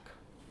lack.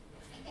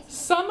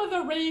 Some of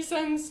the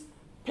reasons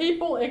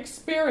people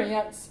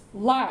experience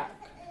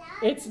lack.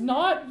 It's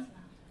not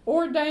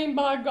ordained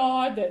by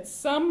God that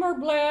some are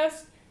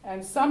blessed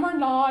and some are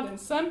not, and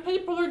some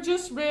people are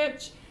just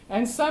rich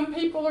and some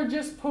people are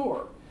just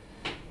poor.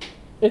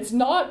 It's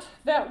not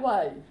that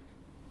way.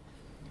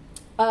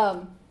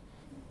 They're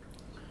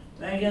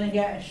going to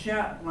get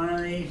shot one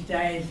of these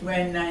days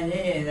when they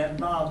hear that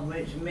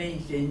Baldwin's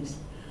meetings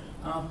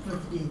are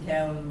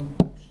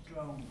 50,000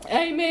 strong.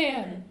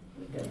 Amen.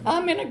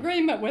 I'm in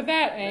agreement with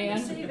that, Ann.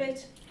 Receive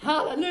it.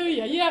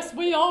 Hallelujah. Yes,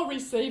 we all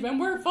receive, and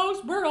we're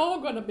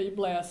all going to be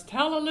blessed.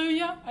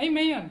 Hallelujah.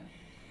 Amen.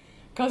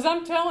 Because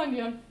I'm telling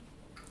you,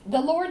 the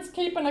Lord's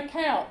keeping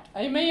account.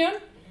 Amen.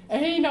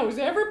 And He knows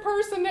every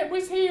person that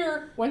was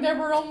here when there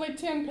were only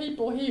 10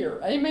 people here.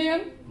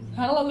 Amen.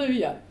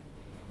 Hallelujah.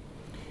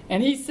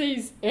 And He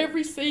sees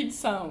every seed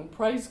sown.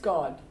 Praise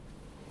God.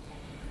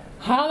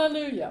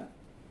 Hallelujah.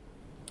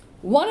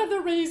 One of the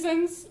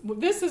reasons,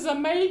 this is a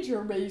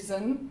major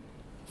reason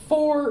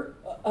for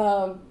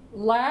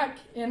lack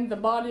in the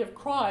body of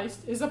Christ,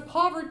 is a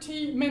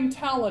poverty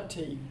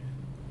mentality.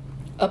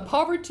 A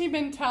poverty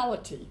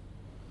mentality.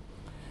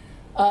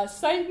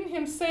 Satan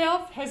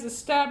himself has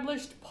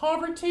established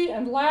poverty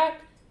and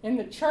lack in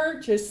the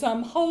church as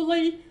some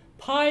holy,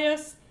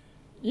 pious,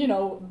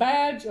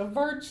 badge of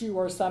virtue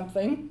or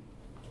something.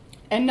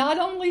 And not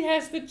only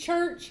has the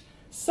church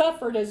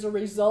suffered as a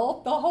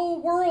result, the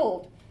whole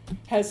world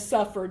has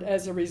suffered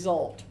as a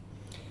result.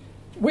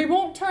 We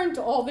won't turn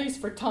to all these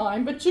for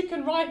time, but you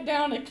can write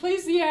down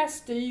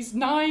Ecclesiastes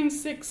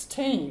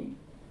 9:16.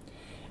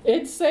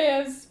 It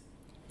says,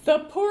 "The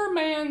poor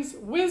man's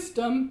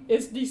wisdom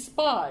is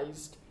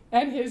despised,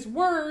 and his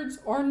words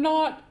are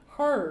not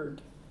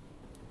heard."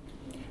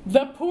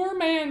 The poor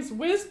man's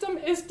wisdom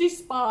is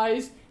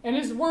despised, and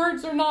his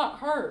words are not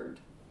heard.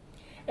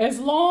 As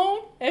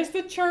long as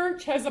the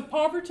church has a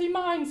poverty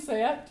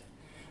mindset,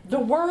 the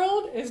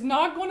world is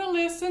not going to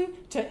listen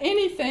to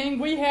anything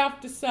we have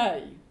to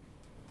say.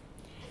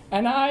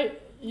 And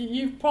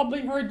you've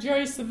probably heard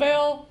Jerry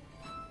Savelle,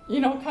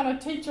 kind of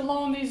teach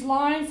along these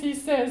lines. He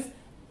says,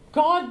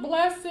 God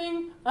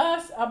blessing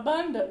us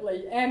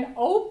abundantly and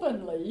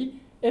openly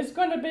is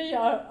going to be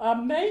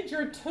a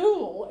major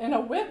tool in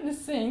a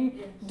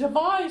witnessing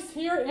device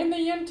here in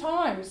the end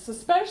times,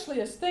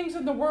 especially as things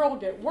in the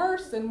world get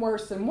worse and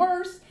worse and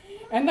worse,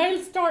 and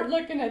they start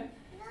looking at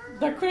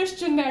the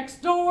Christian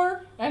next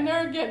door, and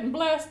they're getting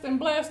blessed and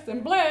blessed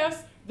and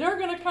blessed. They're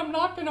going to come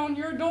knocking on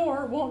your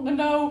door wanting to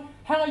know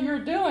how you're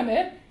doing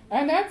it,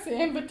 and that's the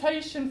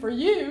invitation for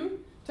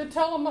you to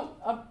tell them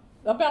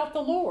about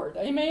the Lord.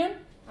 Amen?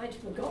 I'd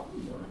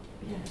forgotten that.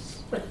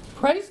 Yes.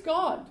 Praise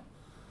God.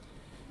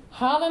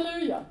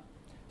 Hallelujah.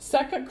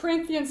 2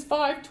 Corinthians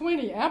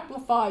 5:20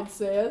 Amplified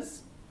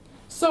says,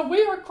 "So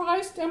we are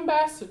Christ's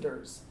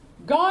ambassadors,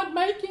 God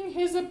making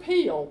His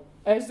appeal,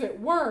 as it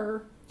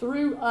were,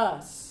 through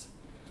us."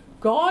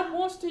 God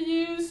wants to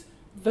use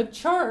the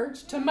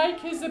church to make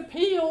his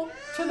appeal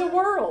to the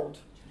world.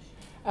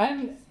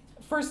 And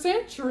for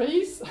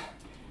centuries,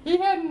 he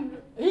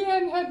hadn't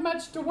had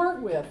much to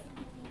work with.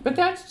 But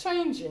that's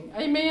changing.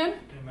 Amen?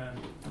 Amen.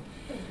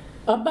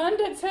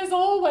 Abundance has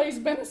always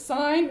been a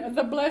sign of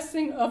the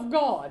blessing of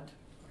God.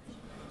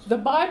 The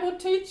Bible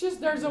teaches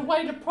there's a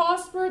way to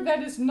prosper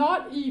that is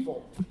not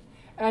evil.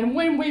 And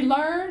when we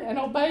learn and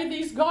obey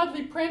these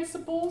godly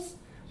principles,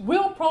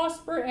 we'll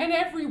prosper in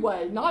every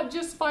way, not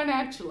just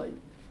financially.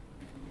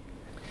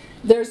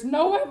 There's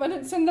no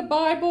evidence in the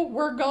Bible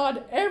where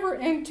God ever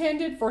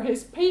intended for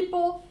his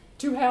people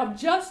to have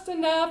just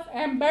enough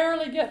and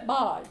barely get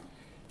by.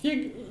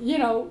 We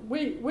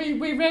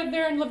read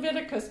there in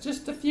Leviticus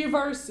just a few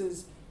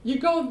verses. You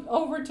go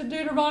over to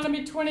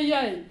Deuteronomy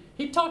 28.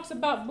 He talks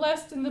about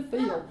blessed in the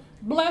field,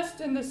 blessed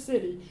in the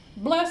city,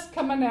 blessed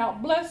coming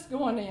out, blessed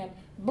going in,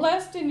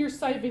 blessed in your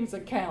savings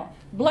account,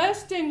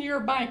 blessed in your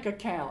bank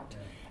account,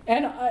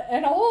 and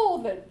all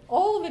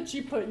that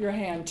you put your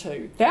hand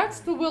to.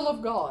 That's the will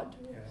of God.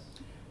 Yes.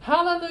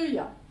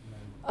 Hallelujah.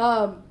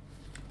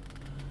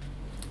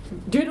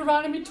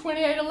 Deuteronomy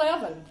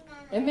 28:11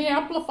 in the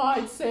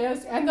Amplified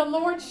says, "And the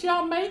Lord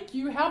shall make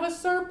you have a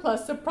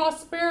surplus of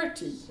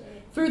prosperity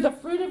through the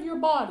fruit of your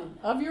body,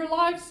 of your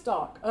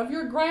livestock, of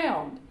your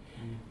ground."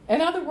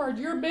 In other words,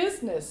 your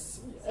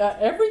business,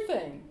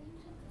 everything.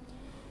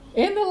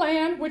 "In the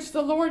land which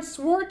the Lord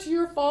swore to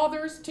your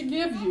fathers to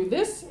give you."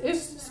 This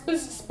is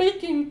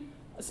speaking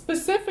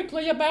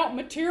specifically about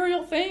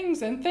material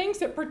things and things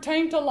that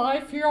pertain to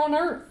life here on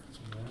earth.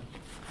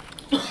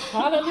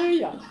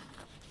 Hallelujah.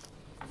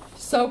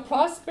 So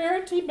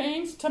prosperity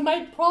means to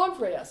make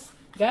progress.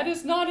 That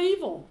is not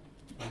evil.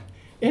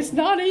 It's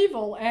not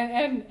evil.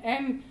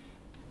 And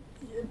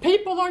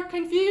people are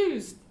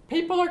confused.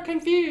 People are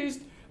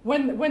confused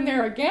when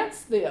they're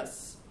against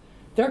this.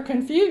 They're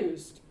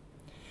confused.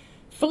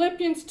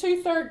 Philippians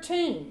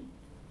 2:13.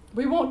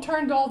 We won't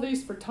turn to all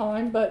these for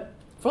time, but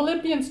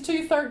Philippians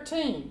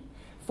 2:13.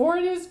 "For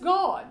it is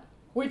God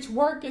which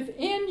worketh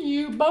in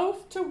you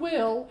both to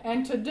will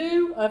and to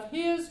do of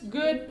his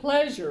good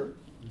pleasure."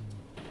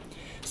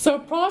 So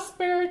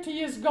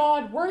prosperity is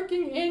God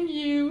working in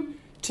you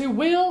to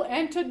will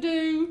and to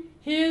do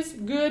his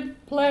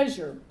good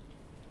pleasure.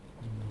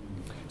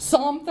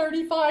 Psalm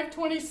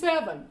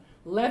 35:27.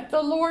 "Let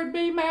the Lord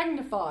be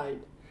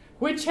magnified,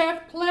 which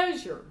hath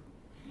pleasure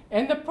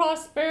in the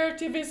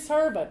prosperity of his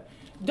servant."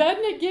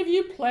 Doesn't it give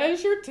you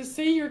pleasure to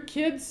see your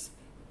kids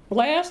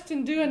blessed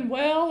and doing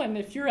well, and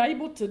if you're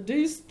able to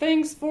do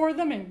things for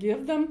them and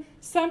give them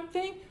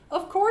something?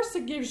 Of course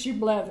it gives you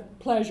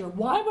pleasure.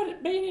 Why would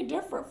it be any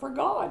different for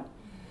God?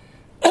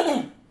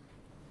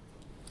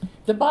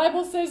 The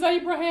Bible says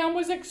Abraham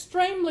was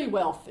extremely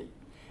wealthy.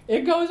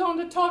 It goes on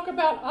to talk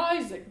about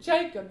Isaac,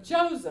 Jacob,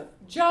 Joseph,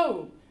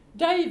 Job,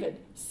 David,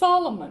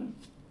 Solomon.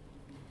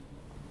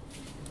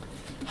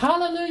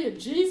 Hallelujah.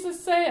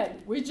 Jesus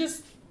said, we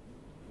just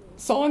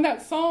saw in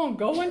that song,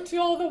 "Go into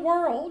all the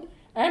world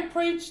and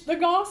preach the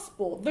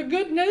gospel," the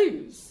good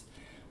news.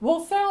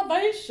 Well,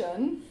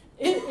 salvation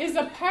is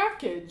a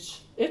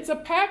package. It's a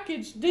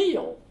package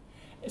deal.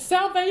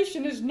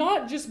 Salvation is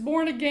not just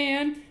born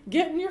again,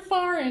 getting your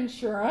fire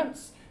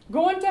insurance,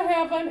 going to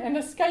heaven, and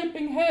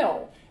escaping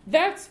hell.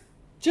 That's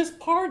just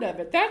part of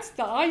it. That's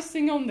the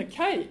icing on the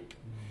cake.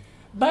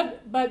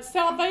 But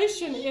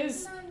salvation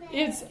is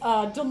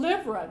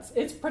deliverance.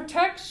 It's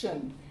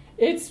protection.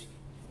 It's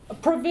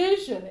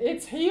provision.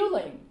 It's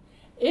healing.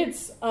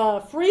 It's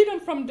freedom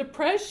from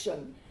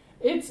depression.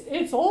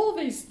 It's all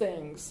these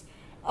things.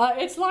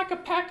 It's like a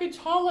package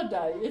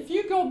holiday. If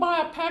you go buy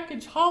a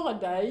package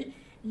holiday,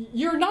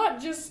 you're not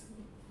just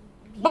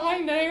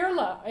buying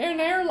an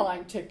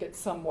airline ticket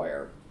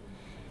somewhere.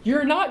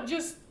 You're not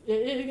just,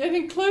 it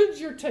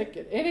includes your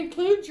ticket. It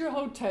includes your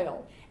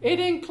hotel. It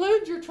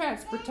includes your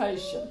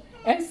transportation.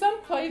 In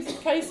some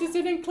cases,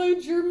 it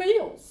includes your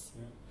meals.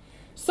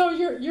 So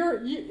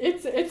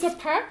it's a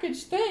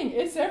package thing.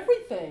 It's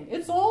everything.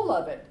 It's all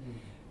of it.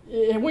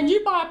 When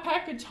you buy a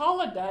package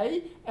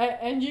holiday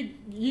and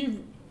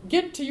you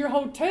get to your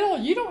hotel,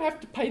 you don't have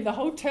to pay the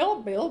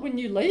hotel bill when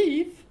you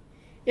leave.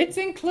 It's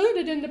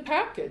included in the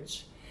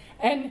package.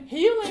 And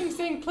healing's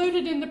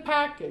included in the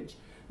package.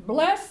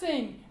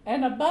 Blessing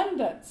and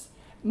abundance,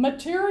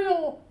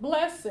 material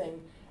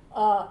blessing,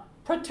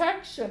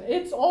 protection,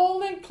 it's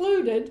all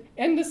included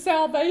in the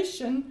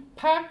salvation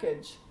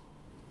package.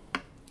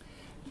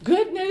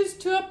 Good news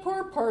to a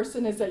poor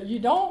person is that you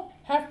don't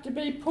have to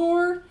be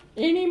poor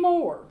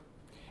anymore.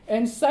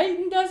 And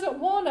Satan doesn't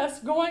want us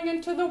going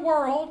into the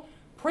world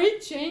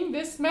preaching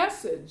this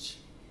message.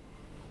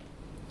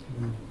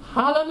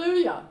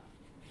 Hallelujah.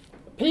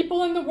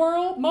 People in the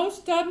world,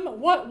 most of them,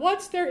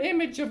 what's their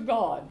image of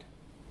God?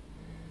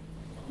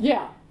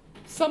 Yeah,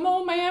 some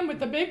old man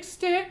with a big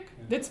stick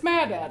that's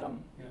mad at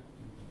them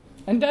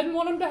and doesn't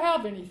want them to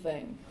have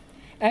anything.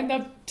 And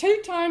the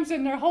 2 times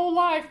in their whole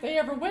life they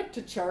ever went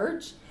to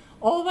church,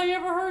 all they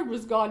ever heard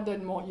was God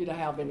doesn't want you to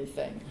have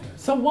anything.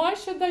 So why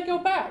should they go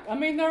back? I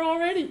mean, they're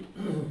already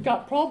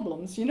got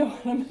problems, you know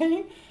what I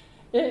mean?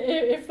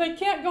 If they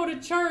can't go to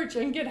church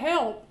and get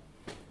help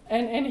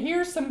and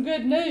hear some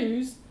good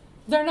news,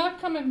 they're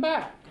not coming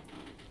back.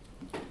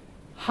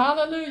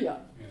 Hallelujah.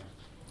 Yeah.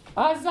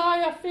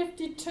 Isaiah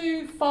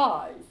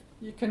 52:5.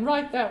 You can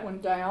write that one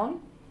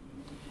down.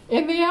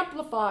 In the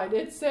Amplified,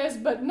 it says,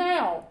 "But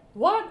now,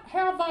 what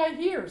have I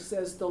here,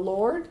 says the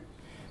Lord,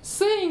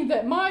 seeing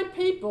that my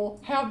people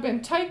have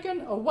been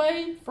taken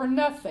away for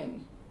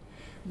nothing.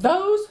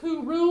 Those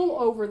who rule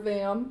over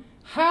them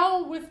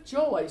howl with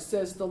joy,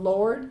 says the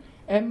Lord,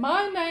 and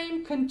my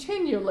name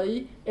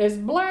continually is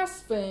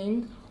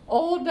blasphemed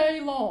all day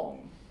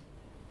long."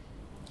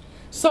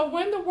 So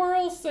when the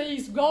world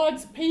sees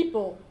God's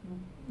people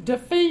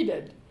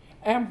defeated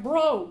and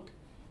broke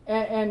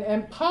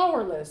and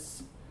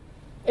powerless,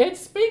 it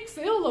speaks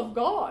ill of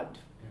God.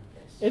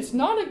 It's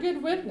not a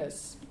good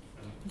witness.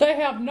 They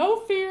have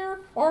no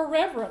fear or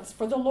reverence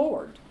for the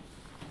Lord.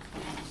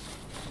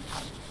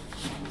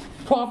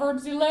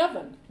 Proverbs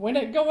 11, "When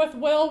it goeth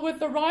well with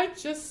the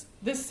righteous,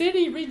 the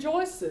city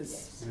rejoices."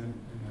 Yes.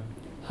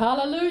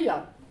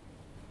 Hallelujah.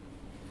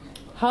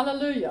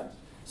 Hallelujah.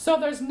 So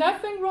there's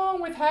nothing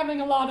wrong with having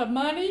a lot of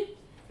money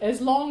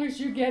as long as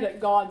you get it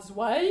God's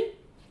way.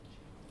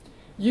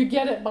 You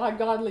get it by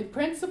godly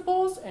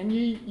principles, and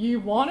you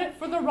want it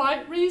for the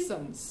right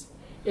reasons.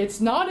 It's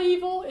not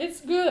evil,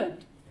 it's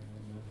good.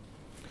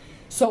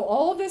 So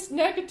all this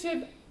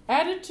negative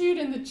attitude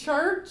in the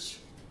church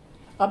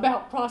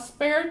about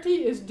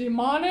prosperity is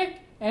demonic,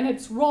 and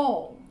it's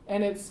wrong.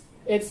 And it's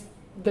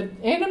the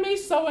enemy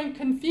sowing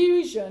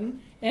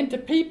confusion into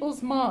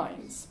people's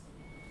minds.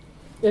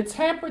 It's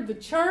hampered the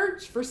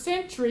church for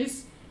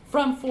centuries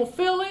from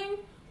fulfilling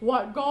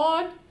what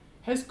God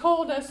has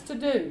called us to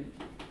do.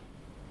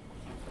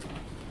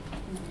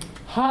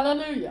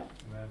 Hallelujah.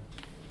 Amen.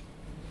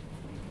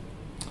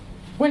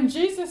 When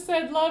Jesus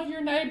said, "Love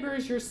your neighbor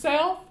as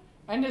yourself,"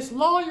 and this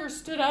lawyer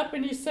stood up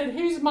and he said,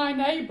 "Who's my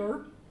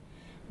neighbor?"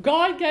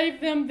 God gave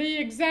them the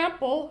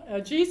example,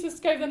 Jesus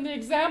gave them the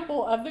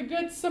example of the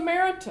Good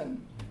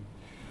Samaritan.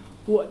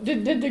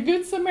 Did the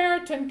Good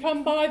Samaritan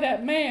come by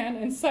that man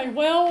and say,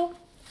 "Well,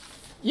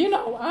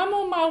 I'm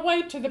on my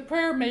way to the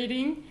prayer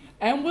meeting,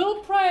 and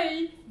we'll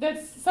pray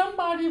that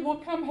somebody will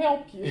come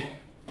help you"?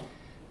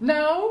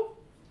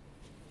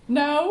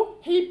 No,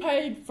 he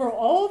paid for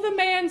all the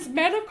man's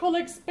medical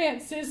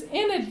expenses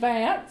in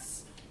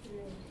advance.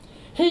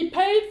 He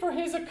paid for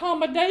his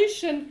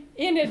accommodation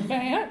in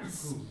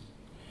advance.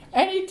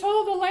 And he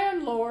told the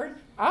landlord,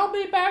 "I'll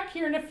be back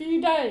here in a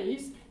few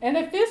days, and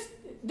if this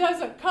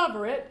doesn't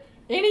cover it,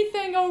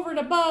 anything over and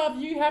above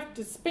you have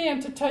to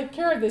spend to take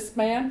care of this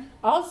man,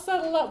 I'll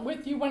settle up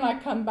with you when I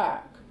come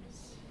back."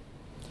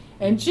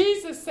 And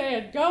Jesus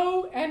said,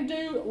 "Go and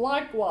do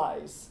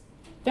likewise."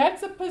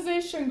 That's a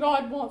position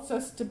God wants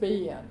us to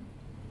be in.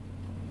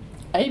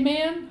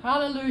 Amen?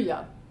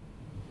 Hallelujah.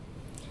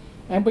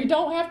 And we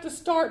don't have to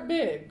start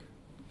big.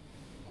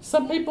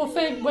 Some people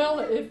think, well,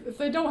 if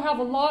they don't have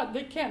a lot,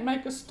 they can't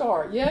make a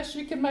start. Yes,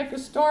 you can make a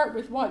start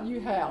with what you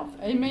have.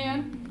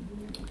 Amen?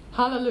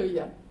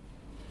 Hallelujah.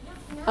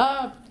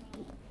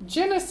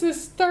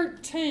 Genesis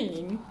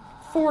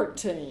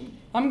 13:14.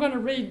 I'm going to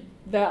read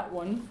that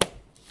one.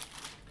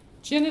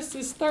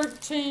 Genesis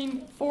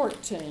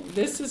 13:14.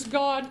 This is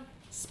God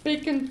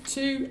speaking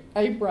to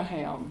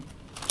Abraham,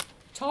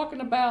 talking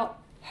about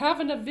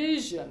having a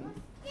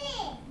vision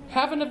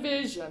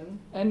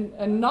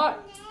and not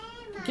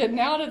getting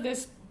out of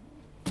this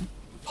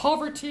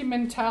poverty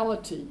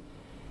mentality.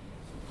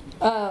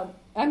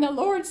 And the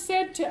Lord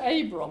said to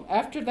Abram,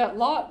 after that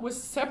Lot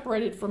was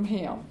separated from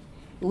him,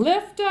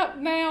 "Lift up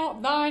now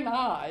thine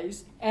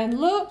eyes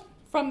and look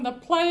from the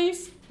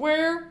place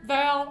where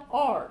thou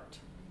art."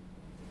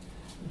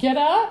 Get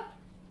up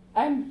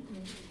and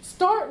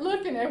start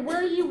looking at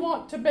where you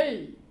want to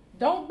be.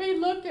 Don't be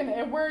looking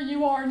at where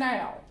you are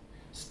now.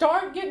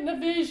 Start getting a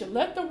vision.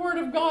 Let the Word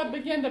of God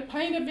begin to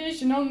paint a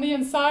vision on the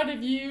inside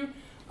of you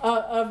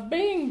of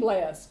being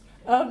blessed,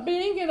 of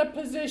being in a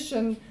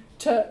position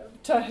to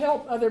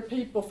help other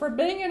people, for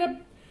being in a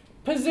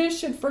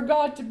position for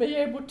God to be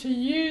able to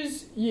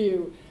use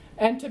you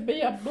and to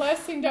be a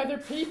blessing to other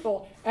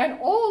people. And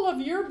all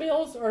of your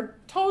bills are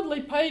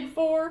totally paid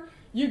for.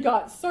 You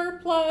got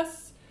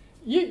surplus.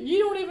 You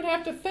don't even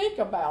have to think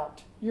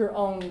about your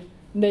own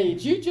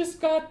needs. You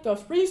just got the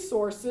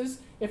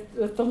resources.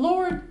 If the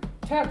Lord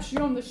taps you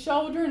on the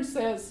shoulder and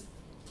says,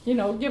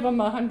 give them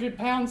 100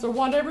 pounds or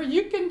whatever,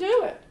 you can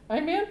do it.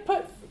 Amen?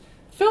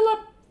 Fill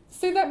up,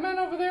 see that man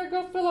over there?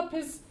 Go fill up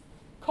his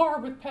car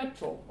with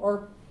petrol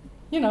or,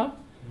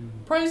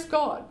 praise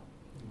God.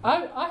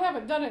 I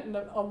haven't done it in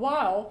a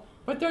while,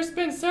 but there's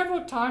been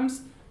several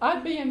times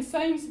I'd be in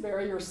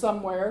Sainsbury or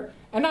somewhere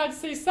and I'd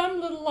see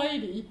some little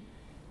lady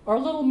or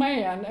little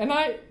man, and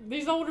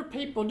these older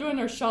people doing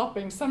their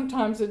shopping,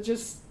 sometimes it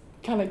just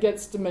kind of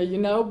gets to me,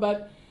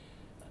 but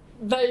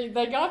they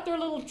got their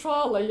little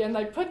trolley and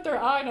they put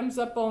their items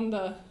up on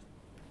the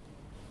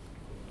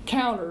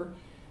counter,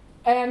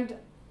 and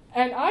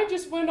I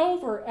just went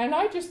over and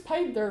I just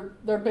paid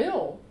their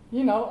bill.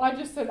 I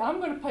just said, "I'm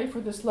going to pay for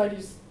this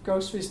lady's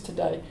groceries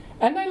today.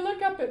 And they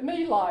look up at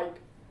me like,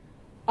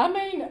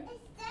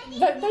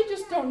 they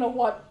just don't know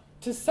what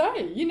to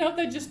say.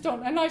 They just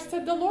don't. And I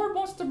said, the Lord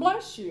wants to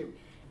bless you.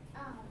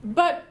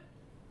 But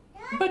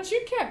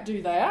you can't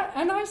do that.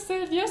 And I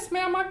said, yes,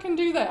 ma'am, I can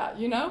do that,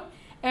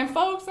 And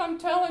folks, I'm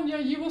telling you,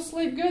 you will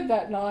sleep good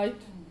that night.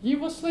 You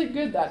will sleep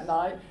good that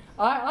night.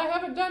 I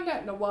haven't done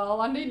that in a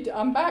while.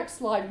 I'm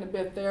backsliding a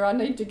bit there. I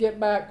need to get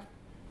back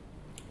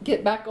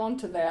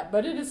onto that.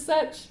 But it is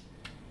such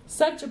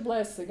a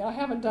blessing. I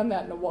haven't done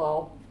that in a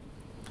while.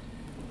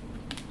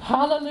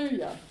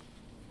 Hallelujah.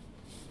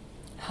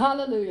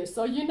 Hallelujah.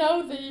 So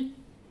the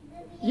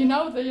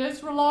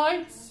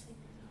Israelites,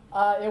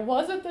 it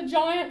wasn't the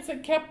giants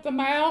that kept them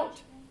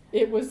out.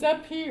 It was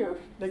up here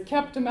that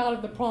kept them out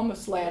of the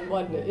promised land,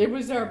 wasn't it? It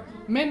was their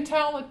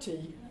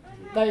mentality.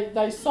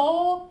 They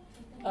saw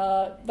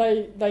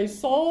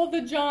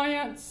the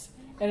giants,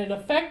 and it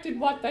affected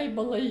what they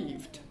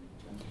believed.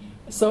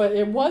 So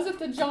it wasn't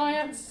the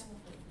giants.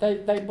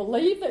 They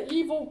believed the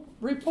evil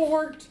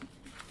report,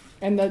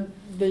 and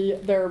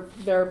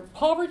their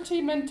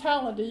poverty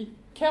mentality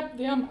kept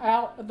them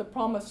out of the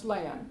promised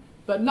land.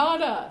 But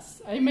not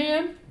us.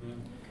 Amen?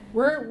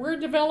 We're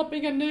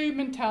developing a new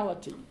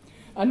mentality.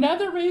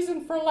 Another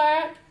reason for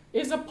lack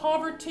is a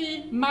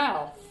poverty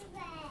mouth.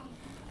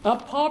 A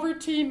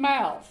poverty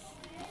mouth.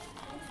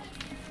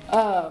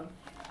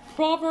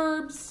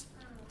 Proverbs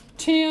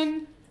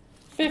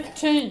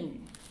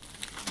 10:15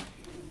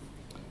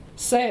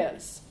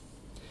 says,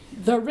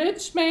 "The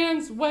rich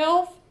man's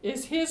wealth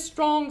is his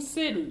strong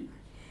city.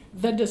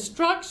 The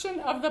destruction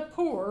of the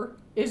poor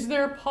is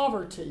their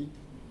poverty."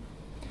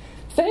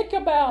 Think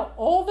about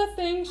all the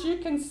things you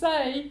can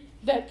say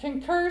that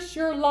can curse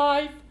your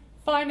life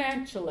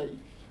financially.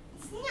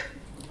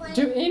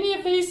 Do any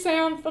of these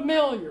sound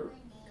familiar?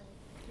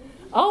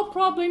 I'll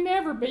probably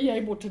never be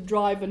able to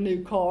drive a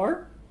new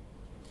car.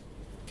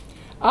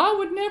 I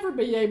would never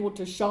be able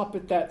to shop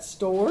at that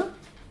store.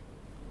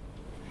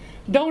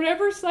 Don't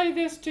ever say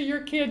this to your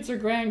kids or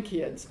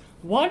grandkids.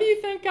 What do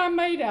you think I'm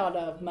made out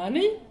of?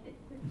 Money?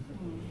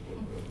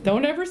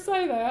 Don't ever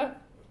say that.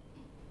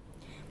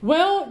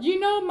 Well,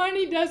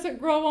 money doesn't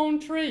grow on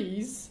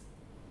trees.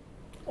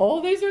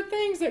 All these are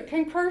things that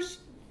can curse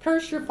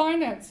your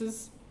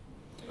finances.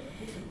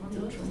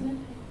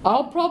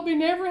 I'll probably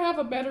never have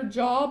a better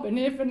job, and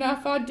if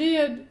I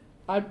did,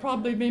 I'd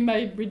probably be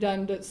made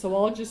redundant, so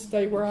I'll just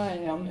stay where I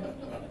am.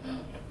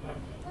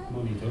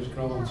 Money does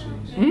grow on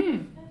trees.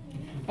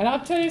 And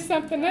I'll tell you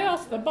something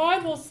else. The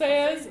Bible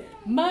says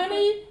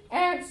money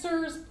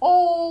answers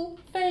all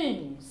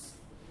things.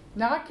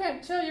 Now, I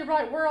can't tell you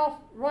right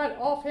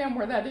offhand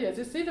where that is.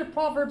 It's either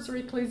Proverbs or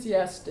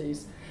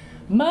Ecclesiastes.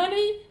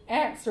 Money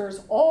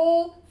answers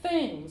all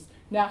things.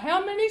 Now,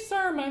 how many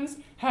sermons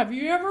have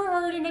you ever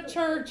heard in a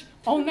church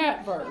on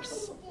that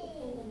verse?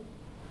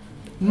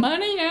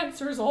 Money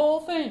answers all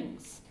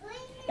things.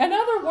 In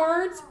other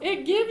words,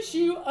 it gives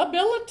you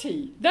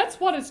ability. That's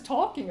what it's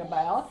talking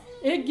about.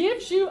 It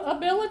gives you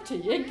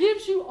ability. It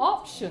gives you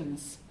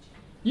options.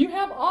 You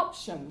have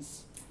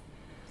options.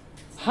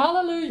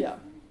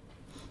 Hallelujah.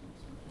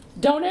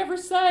 Don't ever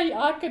say,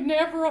 I could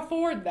never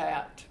afford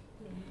that.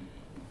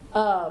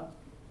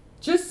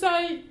 Just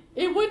say,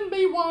 it wouldn't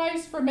be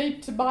wise for me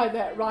to buy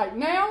that right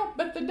now,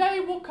 but the day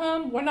will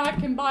come when I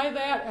can buy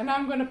that and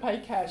I'm going to pay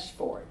cash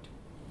for it.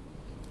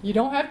 You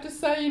don't have to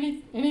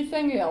say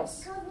anything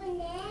else.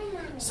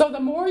 So the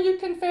more you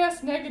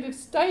confess negative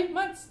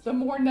statements, the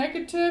more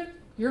negative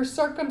your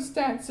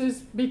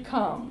circumstances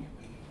become.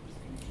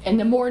 And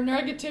the more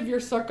negative your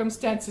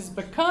circumstances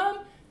become,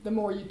 the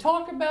more you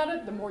talk about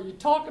it, the more you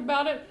talk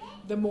about it,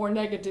 the more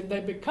negative they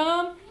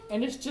become,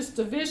 and it's just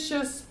a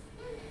vicious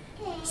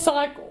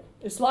cycle.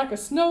 It's like a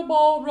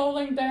snowball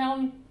rolling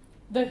down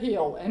the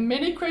hill, and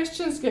many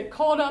Christians get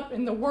caught up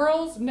in the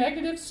world's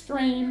negative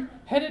stream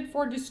headed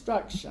for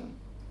destruction.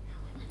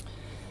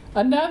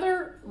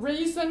 Another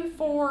reason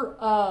for,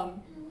 I'll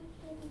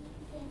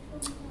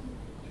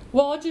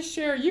just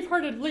share. You've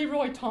heard of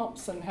Leroy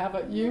Thompson,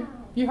 haven't you?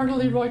 You heard of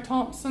Leroy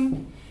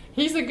Thompson?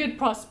 He's a good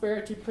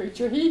prosperity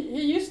preacher.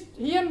 He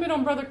hadn't been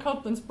on Brother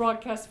Copeland's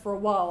broadcast for a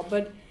while,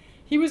 but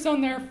he was on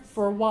there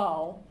for a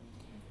while.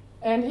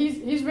 And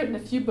he's written a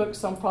few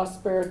books on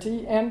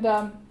prosperity. And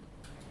I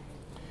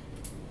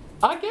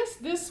guess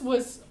this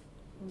was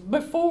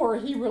before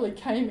he really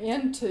came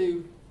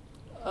into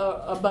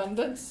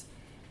abundance.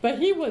 But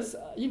he was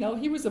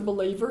a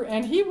believer.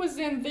 And he was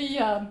in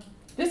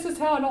this is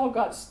how it all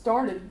got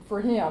started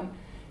for him.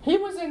 He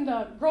was in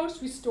the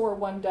grocery store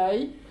one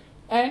day,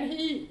 and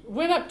he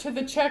went up to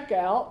the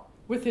checkout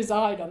with his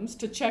items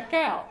to check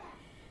out.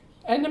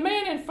 And the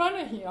man in front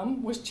of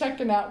him was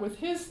checking out with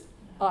his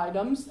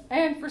items,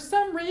 and for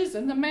some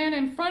reason the man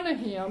in front of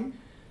him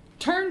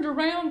turned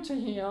around to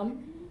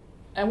him,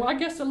 and I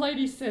guess the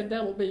lady said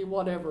that'll be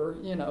whatever,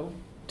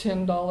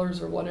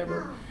 $10 or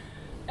whatever.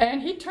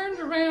 And he turned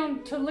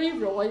around to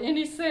Leroy and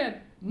he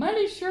said,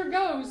 "Money sure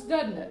goes,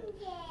 doesn't it?"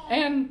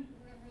 And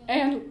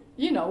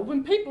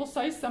when people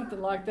say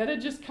something like that,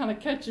 it just kind of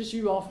catches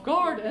you off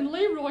guard. And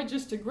Leroy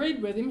just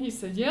agreed with him. He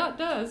said, "Yeah, it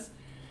does."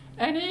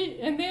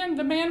 And then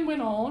the man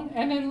went on,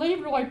 and then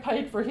Leroy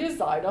paid for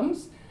his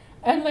items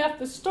and left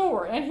the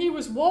store. And he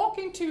was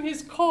walking to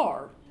his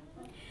car.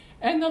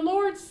 And the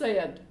Lord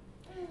said,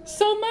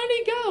 "So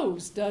money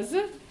goes, does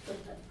it?"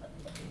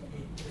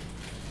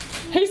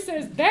 He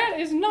says, that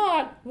is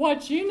not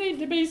what you need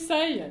to be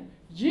saying.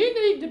 You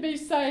need to be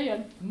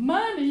saying,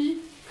 money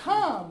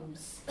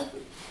comes.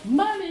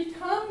 Money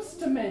comes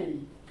to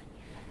me.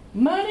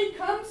 Money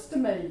comes to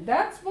me.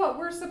 That's what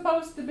we're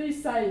supposed to be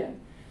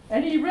saying.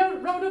 And he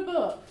wrote a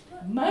book,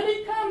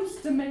 Money Comes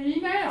to Me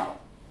Now.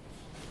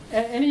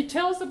 And he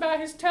tells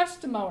about his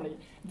testimony.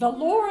 The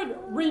Lord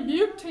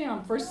rebuked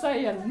him for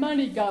saying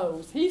money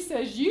goes. He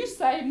says, you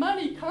say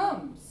money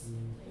comes.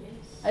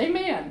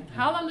 Amen.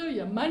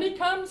 Hallelujah. Money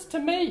comes to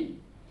me.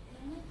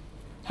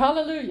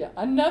 Hallelujah.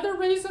 Another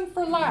reason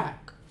for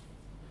lack.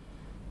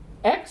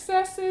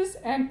 Excesses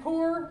and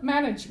poor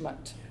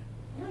management.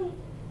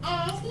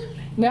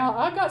 Now,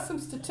 I got some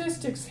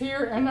statistics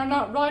here, and they're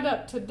not right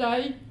up to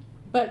date,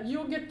 but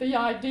you'll get the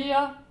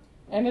idea,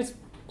 and it's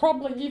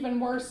probably even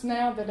worse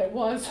now than it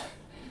was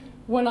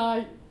when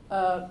I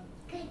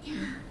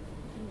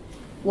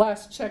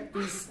last checked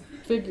these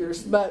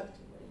figures. But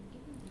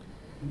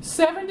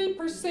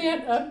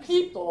 70% of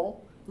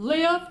people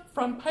live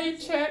from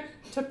paycheck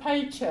to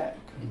paycheck.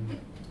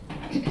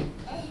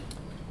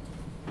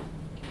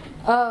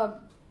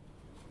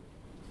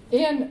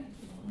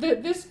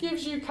 This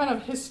gives you kind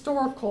of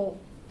historical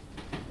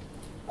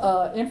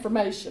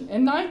information.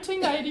 In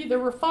 1980, there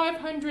were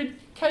 500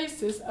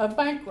 cases of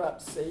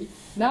bankruptcy.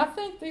 Now, I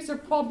think these are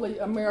probably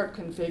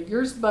American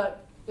figures,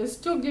 but it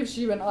still gives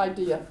you an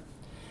idea.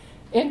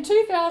 In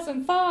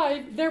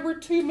 2005, there were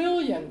 2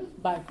 million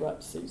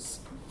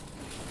bankruptcies.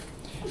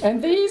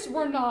 And these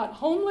were not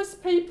homeless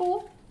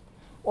people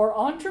or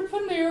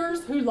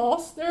entrepreneurs who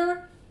lost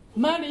their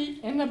money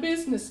in a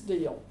business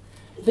deal.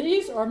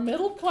 These are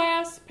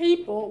middle-class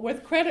people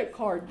with credit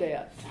card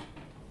debt.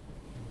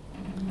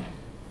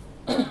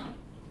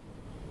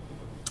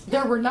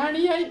 There were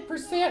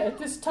 98%, at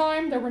this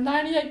time, there were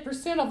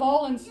 98% of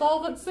all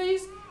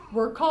insolvencies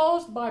were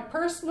caused by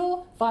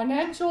personal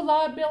financial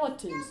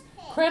liabilities,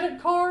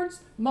 credit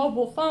cards,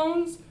 mobile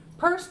phones,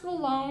 personal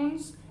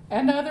loans,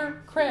 and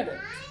other credit.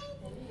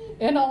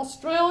 In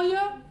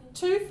Australia,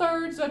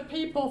 2/3 of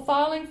people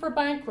filing for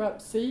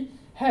bankruptcy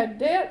had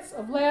debts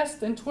of less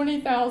than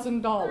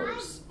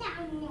 $20,000.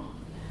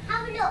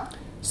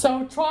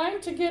 So trying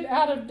to get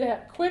out of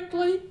debt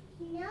quickly,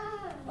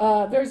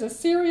 there's a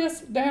serious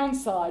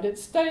downside. It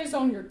stays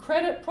on your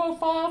credit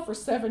profile for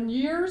 7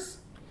 years.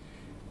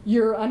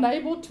 You're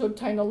unable to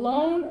obtain a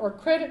loan or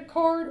credit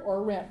card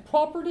or rent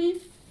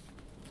property.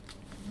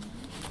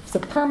 It's a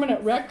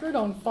permanent record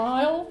on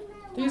file.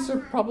 These are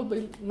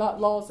probably not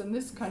laws in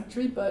this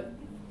country, but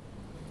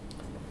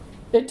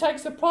it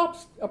takes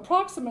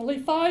approximately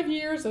 5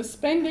 years of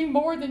spending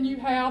more than you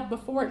have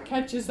before it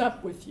catches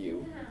up with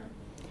you.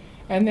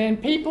 And then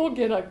people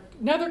get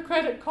another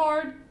credit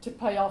card to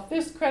pay off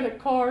this credit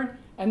card,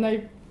 and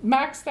they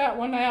max that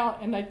one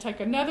out, and they take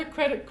another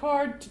credit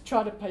card to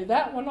try to pay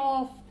that one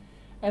off,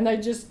 and they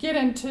just get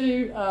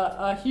into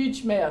a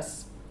huge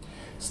mess.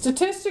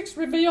 Statistics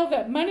reveal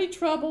that money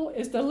trouble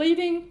is the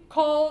leading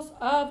cause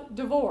of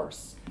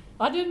divorce.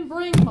 I didn't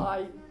bring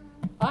my...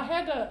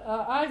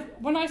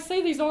 when I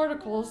see these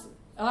articles,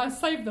 I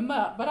save them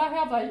up, but I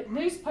have a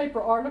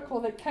newspaper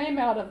article that came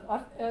out of,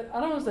 I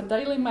don't know, it was the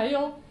Daily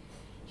Mail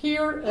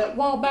here a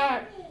while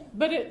back,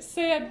 but it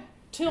said,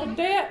 till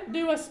death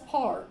do us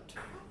part.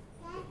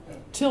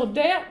 Till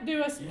death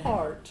do us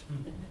part.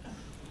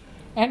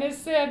 And it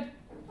said,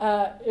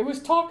 it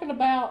was talking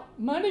about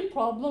money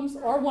problems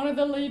are one of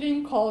the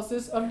leading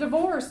causes of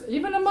divorce,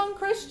 even among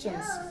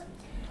Christians.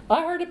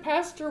 I heard a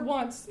pastor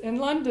once in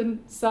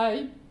London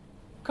say,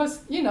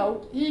 because, you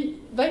know,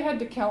 they had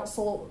to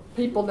counsel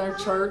people in their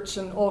church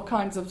and all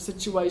kinds of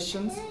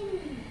situations.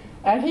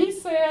 And he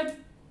said,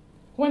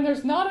 when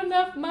there's not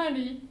enough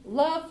money,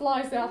 love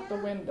flies out the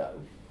window.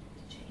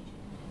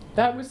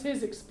 That was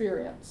his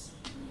experience.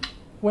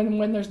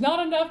 When there's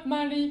not enough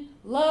money,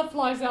 love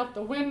flies out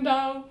the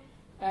window.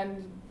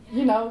 And,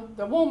 you know,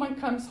 the woman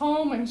comes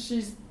home and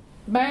she's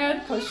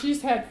mad because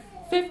she's had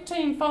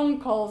 15 phone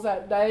calls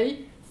that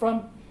day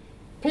from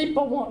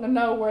people wanting to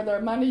know where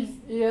their money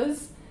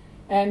is.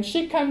 And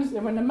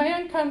when the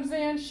man comes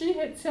in, she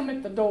hits him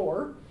at the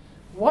door.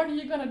 What are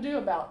you going to do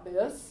about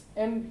this?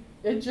 And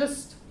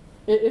it's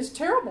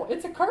terrible.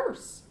 It's a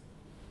curse.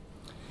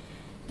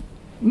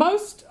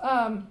 Most,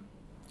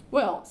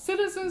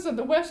 citizens of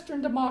the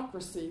Western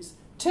democracies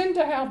tend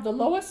to have the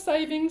lowest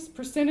savings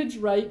percentage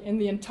rate in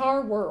the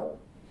entire world.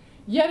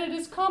 Yet it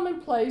is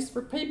commonplace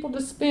for people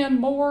to spend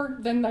more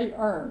than they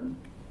earn.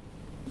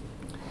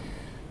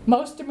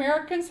 Most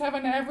Americans have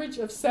an average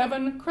of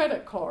 7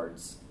 credit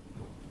cards.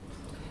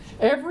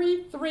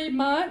 Every 3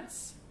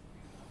 months,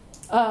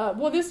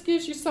 this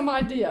gives you some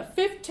idea.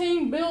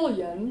 15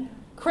 billion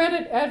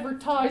credit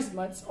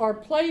advertisements are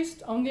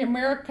placed on the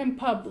American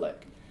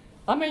public.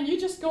 I mean, you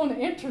just go on the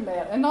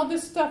internet and all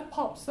this stuff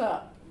pops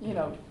up, you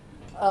know.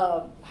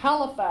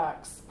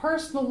 Halifax,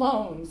 personal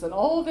loans, and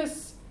all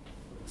this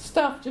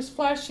stuff just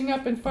flashing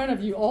up in front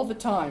of you all the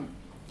time.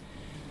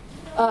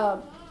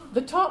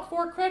 The top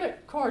 4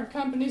 credit card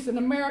companies in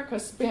America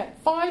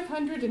spent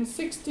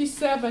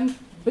 $567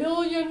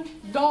 billion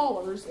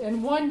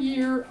in 1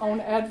 year on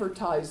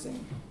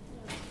advertising.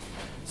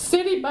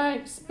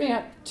 Citibank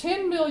spent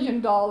 $10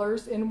 million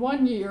in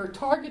 1 year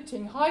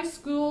targeting high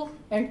school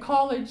and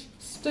college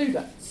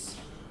students.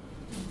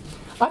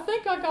 I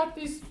think I got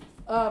these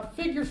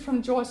figures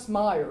from Joyce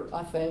Meyer,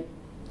 I think.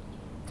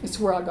 It's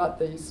where I got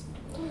these.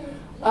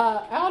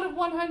 Out of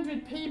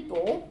 100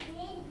 people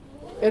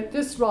at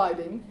this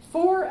writing,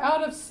 4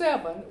 out of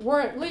 7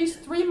 were at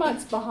least 3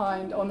 months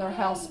behind on their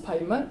house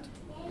payment,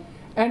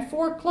 and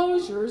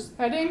foreclosures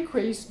had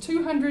increased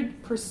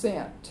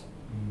 200%.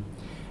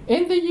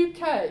 In the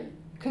UK,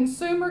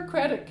 Consumer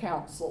Credit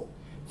Council,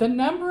 the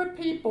number of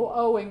people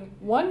owing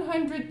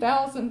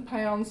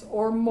 £100,000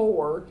 or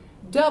more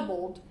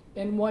doubled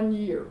in 1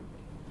 year.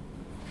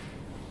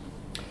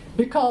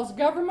 Because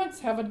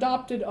governments have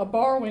adopted a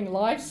borrowing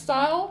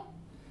lifestyle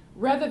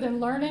rather than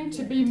learning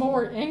to be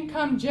more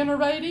income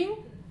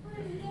generating,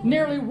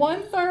 nearly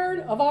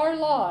 1/3 of our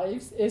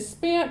lives is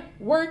spent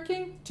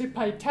working to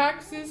pay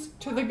taxes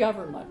to the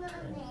government.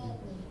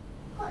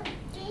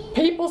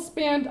 People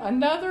spend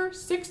another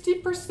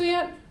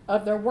 60%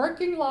 of their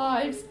working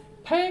lives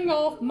paying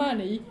off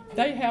money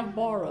they have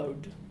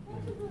borrowed.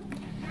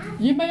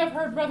 You may have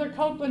heard Brother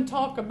Copeland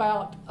talk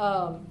about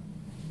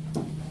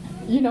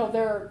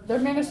their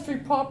ministry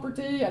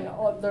property and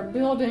their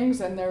buildings,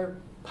 and they're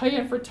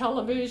paying for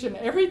television.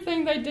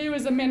 Everything they do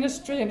is a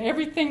ministry, and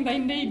everything they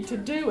need to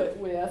do it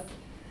with.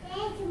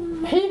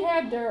 He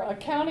had their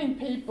accounting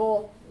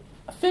people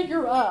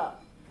figure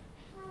up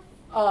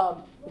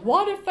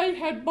what if they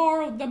had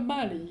borrowed the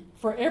money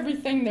for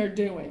everything they're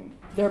doing,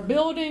 their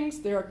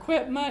buildings, their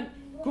equipment,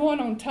 going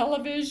on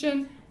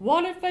television.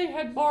 What if they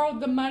had borrowed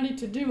the money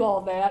to do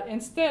all that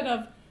instead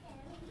of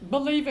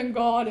believing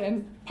God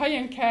and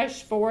paying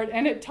cash for it,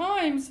 and at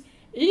times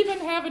even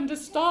having to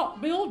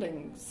stop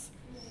buildings?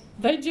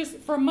 They just,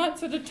 for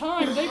months at a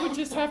time, they would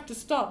just have to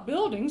stop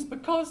buildings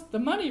because the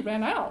money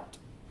ran out.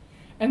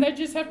 And they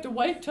just have to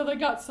wait till they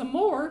got some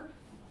more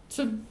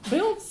to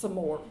build some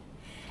more.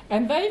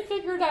 And they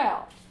figured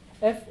out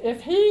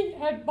if he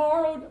had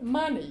borrowed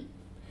money,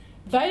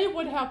 they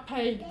would have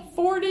paid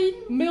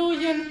 $40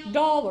 million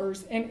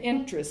in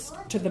interest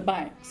to the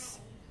banks.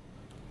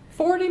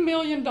 $40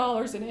 million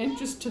in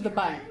interest to the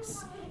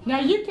banks. Now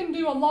you can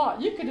do a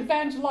lot. You could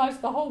evangelize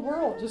the whole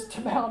world just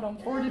about on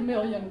 $40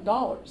 million.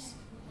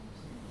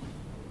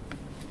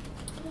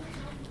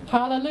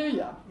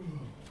 Hallelujah.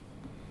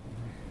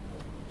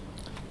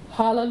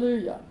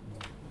 Hallelujah.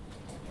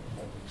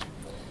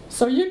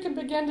 So you can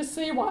begin to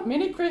see why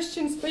many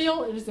Christians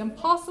feel it is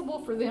impossible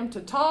for them to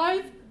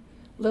tithe,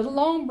 let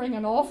alone bring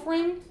an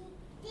offering,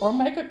 or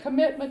make a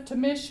commitment to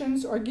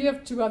missions or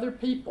give to other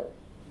people.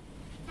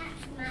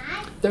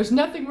 There's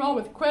nothing wrong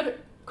with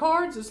credit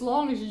cards as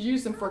long as you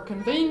use them for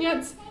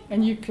convenience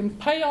and you can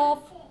pay off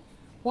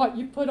what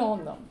you put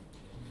on them.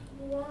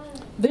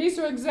 These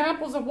are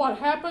examples of what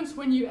happens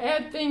when you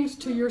add things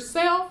to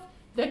yourself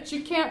that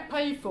you can't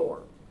pay for.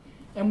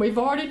 And we've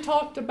already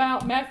talked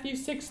about Matthew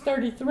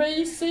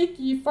 6:33, seek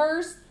ye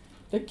first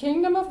the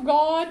kingdom of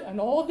God,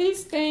 and all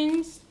these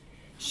things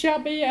shall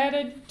be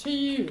added to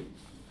you.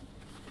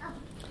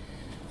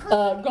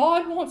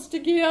 God wants to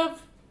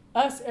give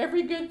us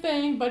every good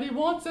thing, but He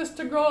wants us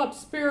to grow up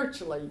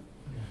spiritually.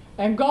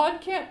 And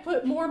God can't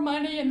put more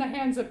money in the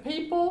hands of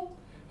people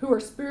who are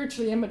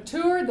spiritually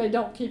immature. They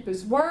don't keep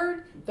His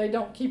word. They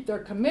don't keep their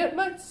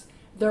commitments.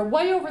 They're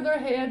way over their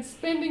heads,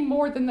 spending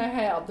more than they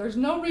have. There's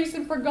no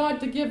reason for God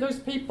to give those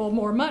people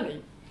more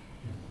money.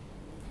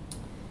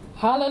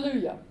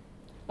 Hallelujah.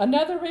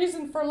 Another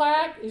reason for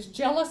lack is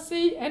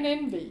jealousy and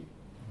envy.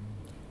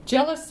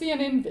 Jealousy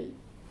and envy.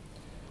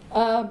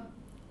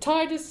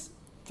 Titus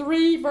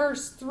 3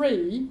 verse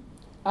 3,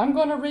 I'm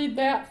going to read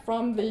that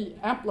from the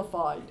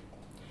Amplified.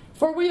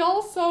 For we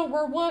also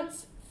were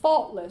once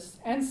faultless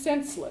and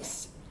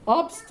senseless,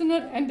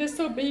 obstinate and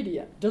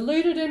disobedient,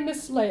 deluded and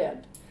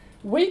misled.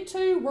 We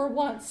too were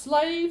once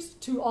slaves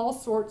to all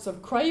sorts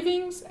of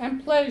cravings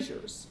and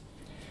pleasures,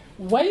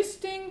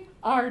 wasting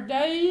our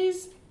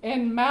days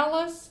in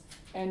malice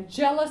and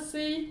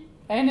jealousy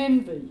and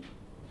envy.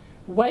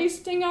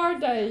 Wasting our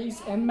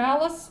days in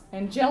malice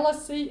and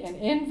jealousy and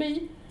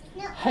envy,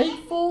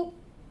 hateful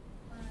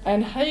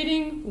and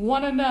hating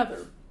one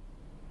another.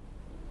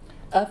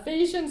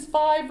 Ephesians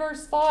 5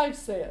 verse 5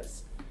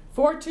 says,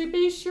 for to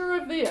be sure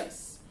of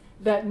this,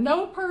 that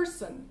no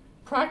person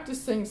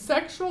practicing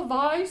sexual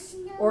vice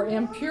or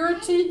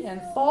impurity in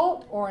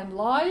thought or in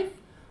life,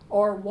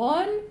 or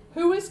one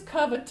who is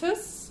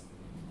covetous,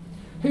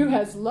 who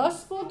has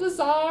lustful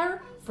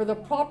desire for the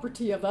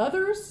property of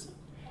others,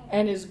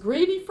 and is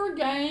greedy for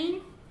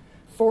gain,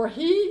 for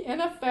he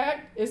in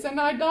effect is an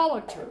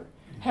idolater,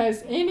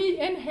 has any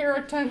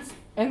inheritance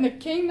in the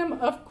kingdom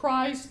of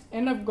Christ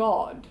and of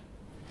God.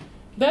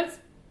 That's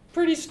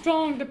pretty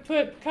strong to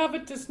put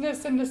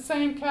covetousness in the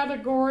same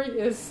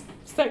category as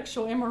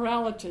sexual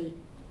immorality.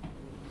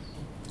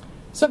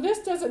 So this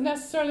doesn't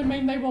necessarily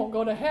mean they won't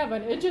go to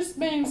heaven. It just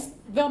means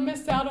they'll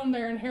miss out on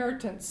their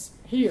inheritance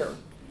here.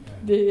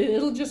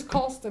 It'll just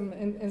cost them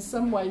in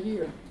some way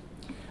here.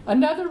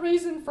 Another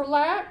reason for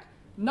lack,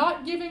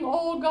 not giving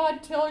all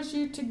God tells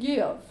you to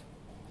give.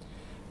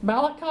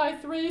 Malachi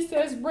 3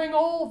 says, bring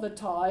all the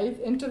tithe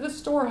into the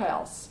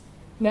storehouse.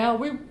 Now,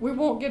 we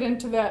won't get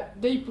into that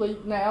deeply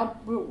now.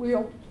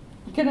 We'll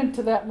get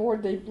into that more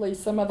deeply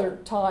some other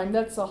time.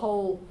 That's a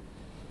whole,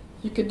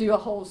 you could do a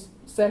whole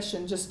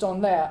session just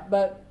on that.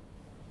 But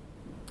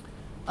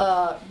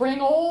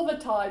bring all the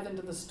tithe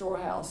into the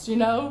storehouse. You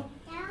know,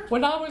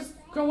 when I was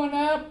growing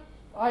up,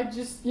 I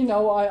just,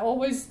 I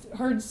always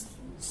heard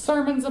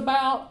sermons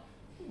about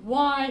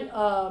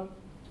why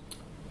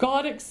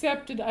God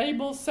accepted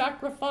Abel's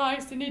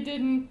sacrifice and he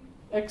didn't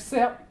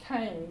accept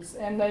Cain's.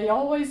 And they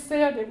always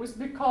said it was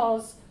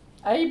because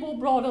Abel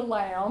brought a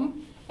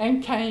lamb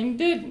and Cain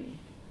didn't.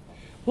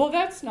 Well,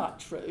 that's not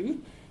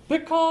true,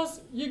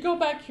 because you go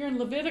back here in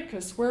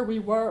Leviticus where we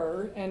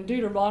were, and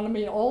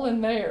Deuteronomy, all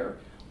in there,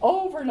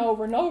 over and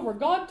over and over,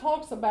 God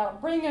talks about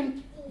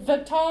bringing the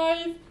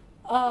tithe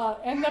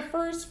and the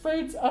first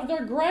fruits of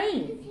their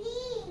grain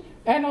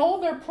and all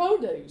their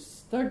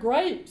produce, their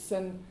grapes.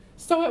 And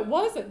so it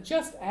wasn't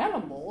just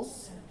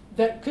animals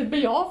that could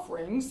be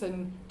offerings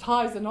and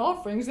tithes and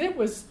offerings. It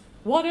was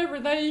whatever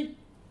their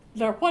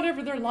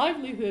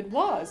livelihood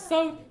was.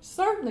 So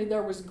certainly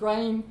there was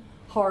grain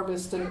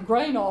harvest and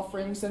grain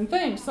offerings and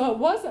things. So it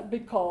wasn't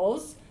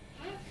because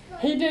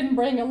he didn't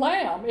bring a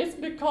lamb. It's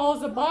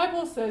because the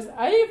Bible says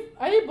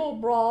Abel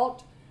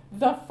brought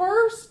the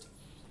first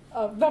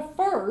and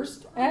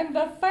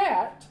the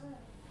fat.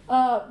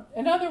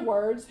 In other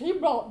words, he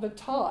brought the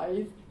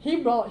tithe. He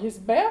brought his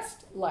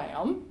best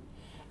lamb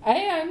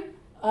and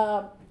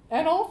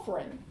an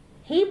offering.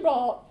 He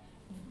brought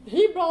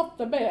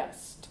the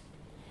best.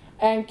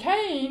 And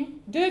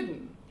Cain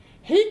didn't.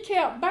 He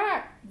kept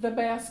back the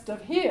best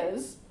of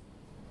his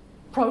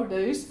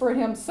produce for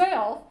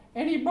himself,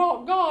 and he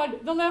brought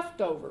God the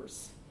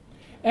leftovers.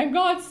 And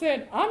God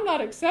said, I'm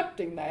not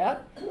accepting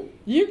that.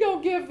 You go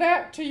give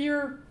that to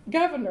your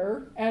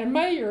governor and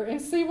mayor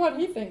and see what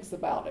he thinks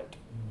about it.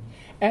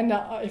 And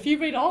if you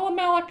read all of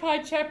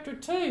Malachi chapter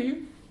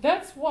 2,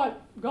 that's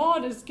what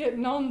God is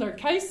getting on their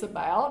case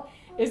about,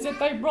 is that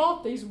they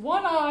brought these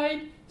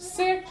one-eyed,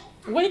 sick,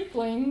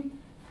 weakling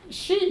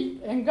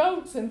sheep and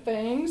goats and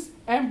things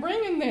and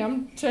bringing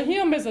them to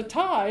him as a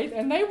tithe,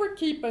 and they were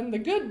keeping the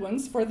good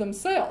ones for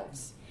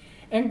themselves.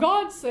 And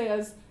God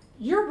says,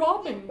 you're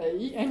robbing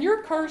me and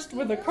you're cursed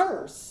with a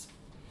curse.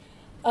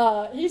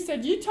 He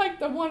said, you take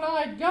the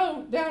one-eyed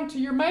goat down to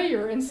your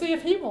mayor and see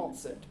if he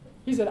wants it.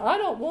 He said, I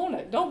don't want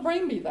it. Don't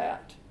bring me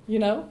that.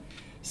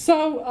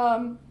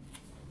 So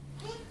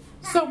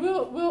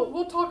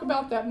we'll talk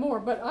about that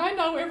more. But I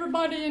know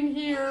everybody in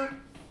here,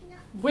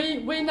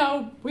 we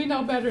know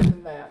better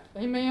than that.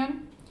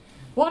 Amen?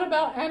 What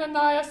about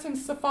Ananias and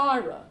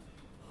Sapphira?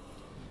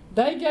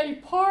 They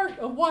gave part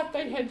of what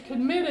they had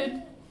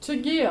committed to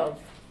give.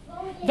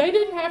 They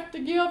didn't have to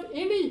give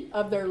any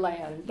of their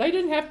land. They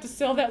didn't have to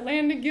sell that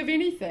land and give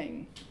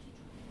anything.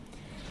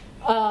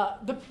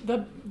 The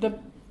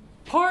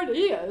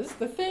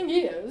thing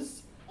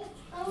is,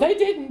 they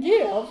didn't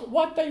give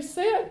what they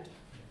said.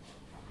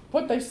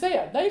 They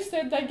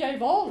said they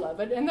gave all of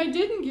it, and they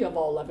didn't give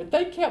all of it.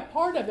 They kept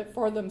part of it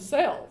for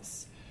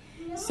themselves.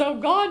 So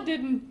God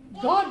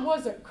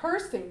wasn't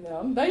cursing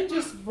them. They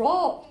just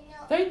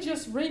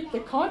reaped the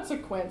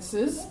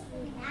consequences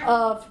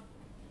of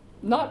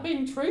not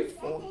being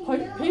truthful.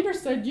 Peter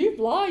said, you've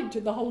lied to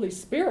the Holy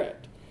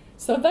Spirit.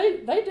 So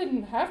they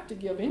didn't have to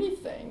give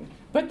anything,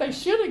 but they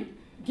should have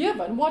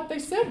given what they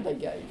said they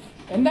gave.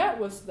 And that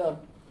was the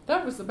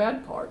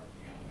bad part.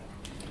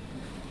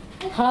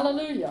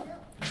 Hallelujah.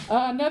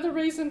 Another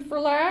reason for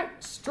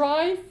lack,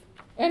 strife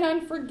and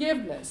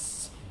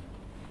unforgiveness.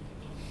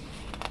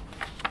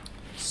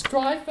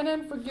 Strife and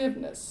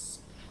unforgiveness.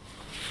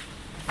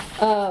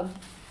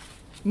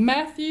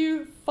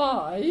 Matthew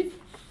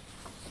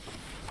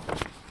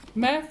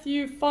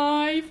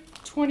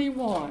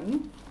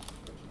 5:21.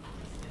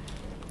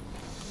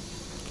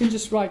 You can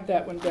just write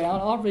that one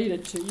down. I'll read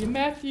it to you.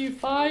 Matthew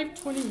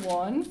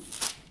 5:21.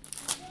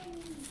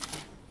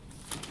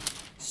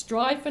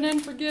 Strife and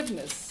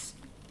unforgiveness.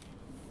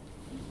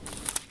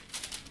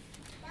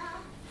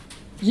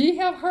 Ye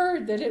have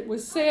heard that it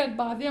was said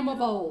by them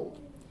of old,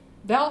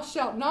 Thou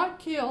shalt not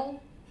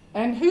kill,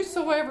 and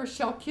whosoever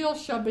shall kill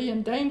shall be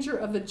in danger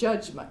of the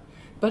judgment.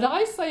 But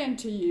I say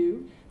unto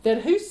you,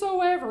 that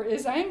whosoever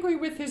is angry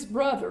with his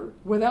brother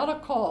without a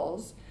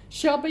cause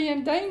shall be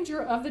in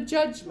danger of the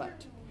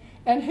judgment.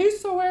 And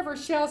whosoever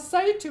shall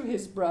say to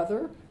his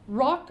brother,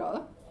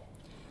 Raca,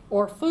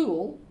 or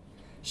fool,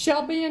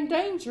 shall be in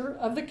danger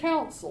of the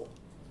council.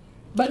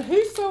 But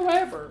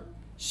whosoever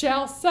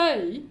shall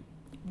say,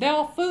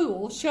 Thou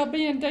fool, shall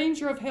be in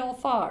danger of hell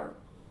fire.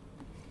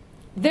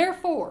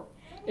 Therefore,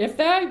 if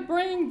thou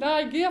bring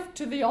thy gift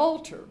to the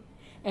altar,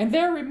 and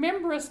there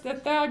rememberest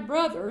that thy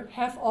brother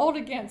hath aught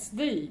against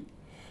thee,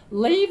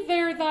 leave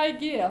there thy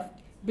gift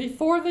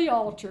before the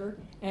altar,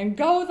 and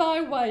go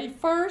thy way.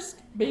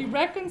 First be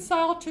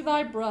reconciled to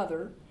thy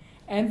brother,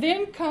 and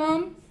then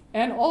come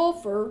and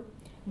offer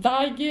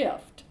thy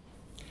gift.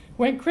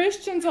 When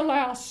Christians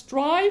allow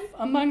strife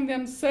among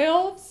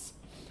themselves,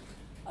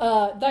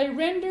 they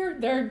render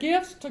their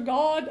gifts to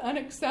God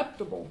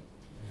unacceptable.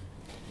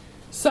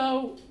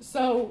 So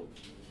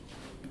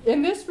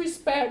in this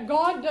respect,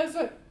 God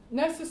doesn't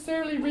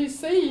necessarily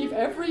receive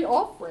every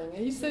offering.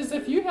 He says,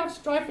 if you have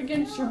strife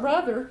against your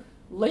brother,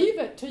 leave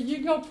it till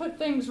you go put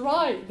things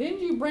right. Then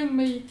you bring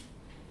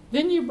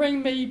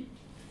me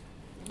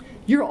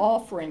your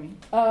offering.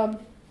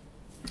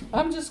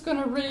 I'm just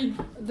going to read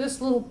this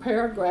little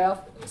paragraph.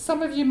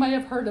 Some of you may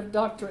have heard of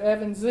Dr.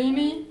 Evan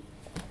Zini.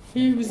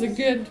 He's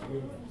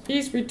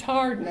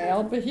retired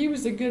now, but he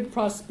was a good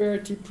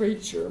prosperity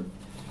preacher.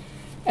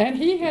 And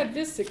he had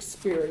this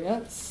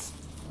experience.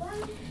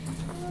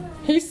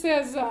 He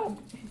says,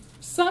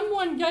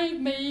 someone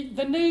gave me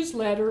the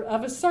newsletter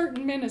of a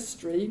certain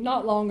ministry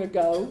not long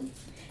ago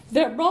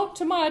that brought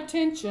to my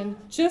attention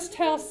just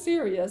how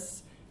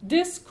serious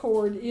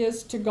discord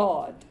is to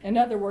God. In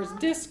other words,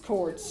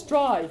 discord,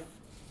 strife,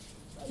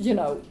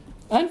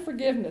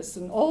 unforgiveness,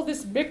 and all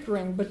this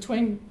bickering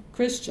between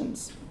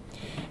Christians.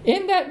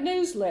 In that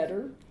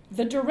newsletter,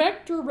 the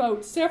director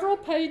wrote several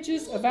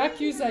pages of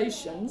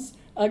accusations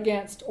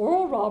against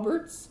Oral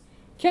Roberts,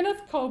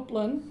 Kenneth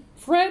Copeland,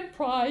 Fred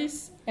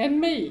Price, and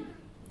me.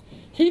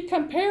 He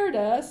compared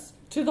us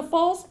to the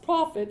false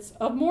prophets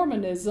of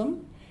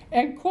Mormonism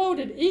and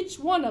quoted each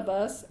one of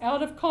us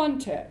out of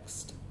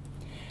context.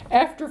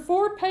 After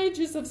 4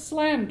 pages of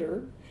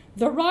slander,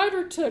 the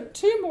writer took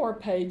 2 more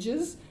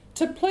pages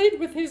to plead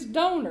with his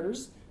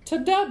donors to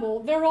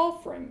double their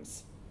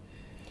offerings.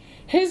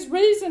 His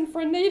reason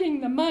for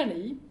needing the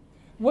money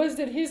was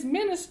that his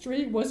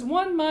ministry was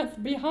 1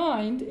 month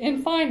behind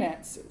in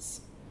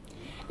finances.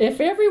 If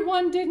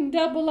everyone didn't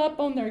double up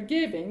on their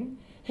giving,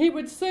 he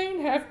would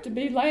soon have to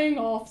be laying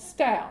off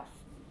staff.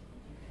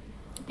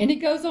 And he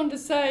goes on to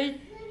say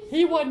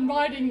he wasn't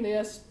writing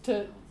this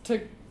to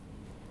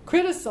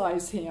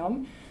criticize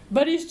him,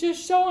 but he's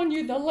just showing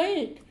you the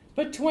link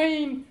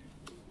between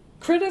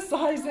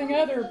criticizing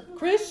other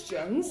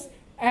Christians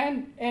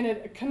and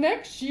it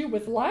connects you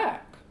with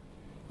lack.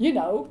 You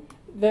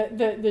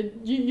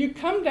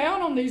come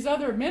down on these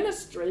other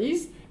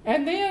ministries,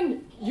 and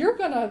then you're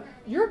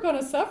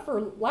gonna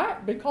suffer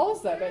lack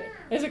because of it.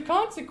 As a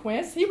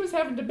consequence, he was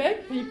having to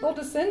beg people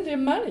to send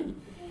him money,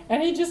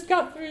 and he just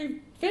got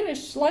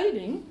finished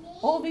slating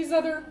all these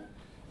other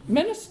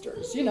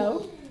ministers.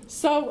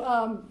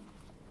 So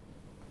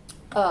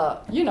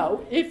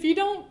if you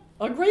don't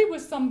agree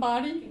with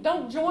somebody,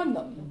 don't join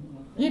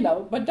them.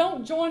 But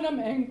don't join them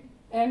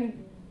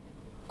and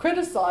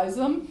criticize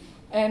them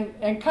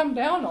and come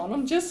down on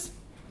them. Just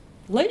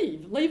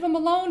leave them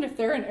alone. If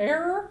they're in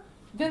error,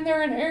 then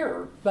they're in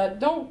error. But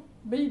don't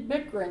be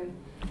bickering.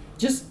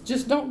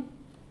 Just don't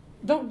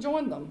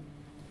join them.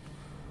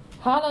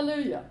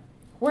 Hallelujah.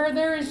 Where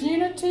there is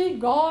unity,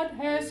 God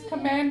has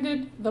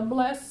commanded the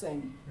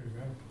blessing.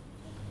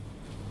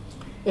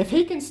 If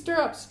he can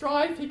stir up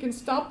strife, he can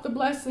stop the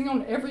blessing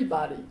on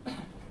everybody.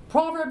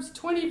 Proverbs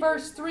 20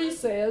 verse 3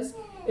 says,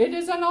 "It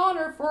is an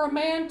honor for a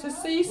man to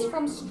cease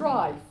from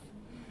strife,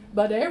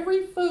 but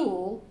every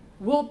fool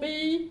will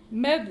be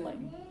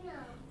meddling."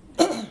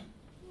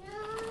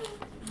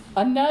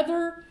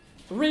 Another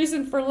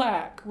reason for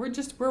lack,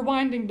 we're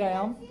winding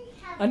down.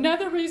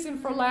 Another reason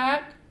for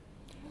lack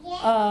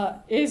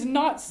is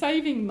not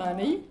saving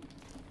money.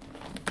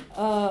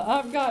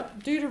 I've got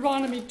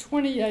Deuteronomy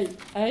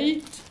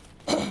 28:8.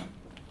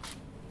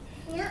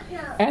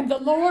 "And the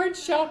Lord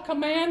shall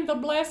command the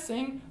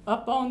blessing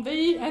upon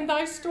thee and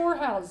thy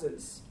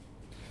storehouses."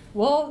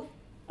 Well,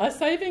 a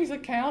savings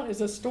account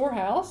is a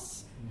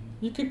storehouse.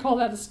 You could call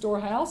that a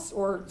storehouse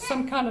or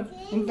some kind of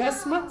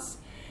investments.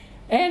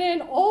 "And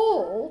in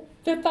all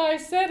that thou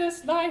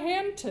settest thy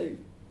hand to.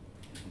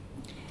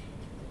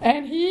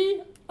 And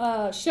he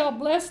shall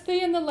bless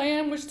thee in the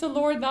land which the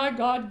Lord thy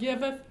God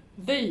giveth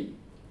thee."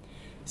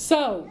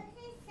 So,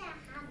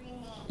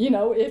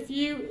 if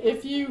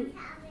you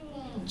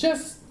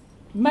just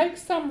make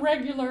some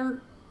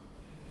regular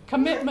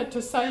commitment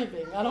to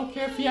saving. I don't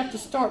care if you have to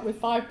start with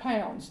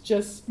 £5.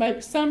 Just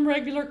make some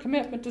regular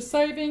commitment to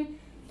saving.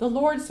 The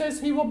Lord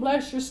says he will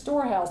bless your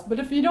storehouse. But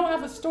if you don't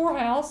have a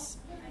storehouse,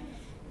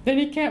 then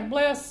he can't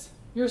bless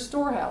your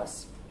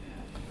storehouse.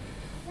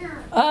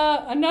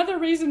 Another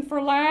reason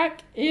for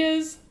lack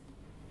is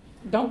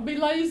don't be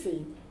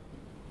lazy.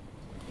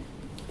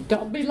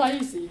 Don't be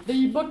lazy.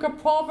 The book of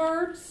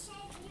Proverbs,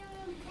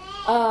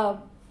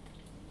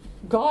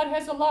 God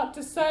has a lot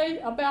to say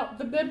about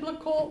the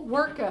biblical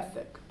work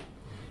ethic.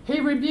 He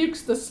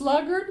rebukes the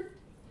sluggard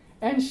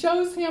and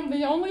shows him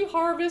the only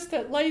harvest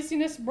that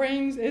laziness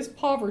brings is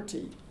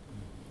poverty.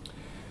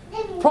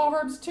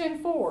 Proverbs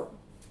 10:4.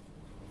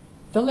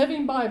 The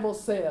Living Bible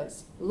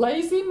says,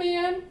 "Lazy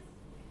men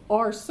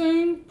are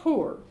soon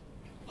poor.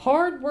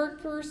 Hard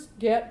workers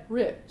get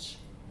rich."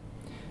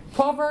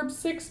 Proverbs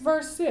 6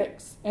 verse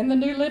 6 in the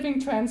New Living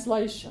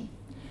Translation.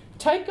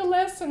 Take a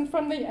lesson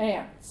from the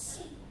ants.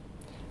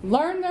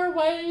 Learn their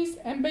ways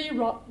and be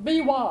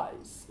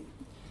wise.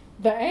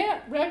 The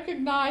ant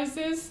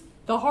recognizes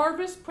the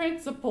harvest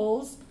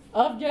principles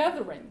of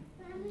gathering.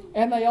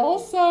 And they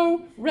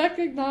also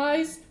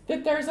recognize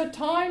that there's a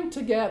time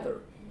together.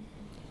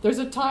 There's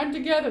a time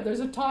together. There's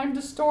a time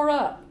to store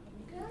up.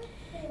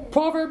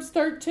 Proverbs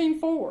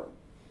 13:4.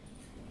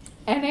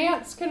 And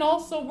ants can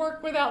also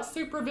work without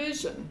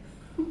supervision.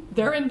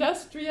 They're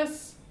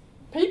industrious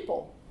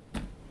people.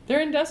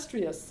 They're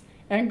industrious.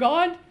 And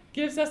God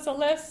gives us a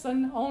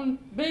lesson on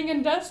being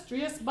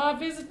industrious by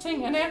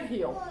visiting an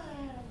anthill.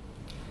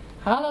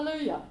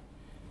 Hallelujah.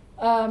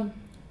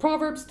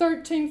 Proverbs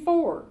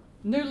 13:4,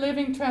 New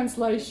Living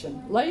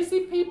Translation.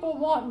 Lazy people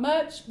want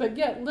much but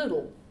get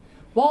little,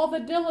 while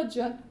the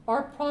diligent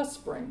are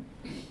prospering.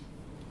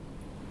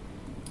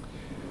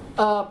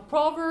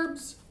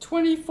 Proverbs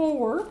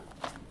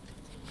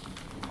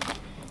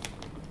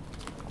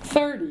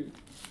 24:30.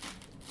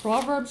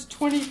 Proverbs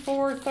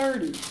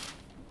 24:30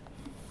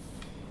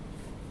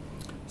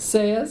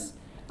 says,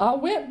 I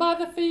went by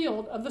the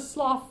field of the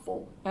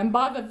slothful, and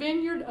by the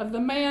vineyard of the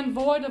man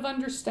void of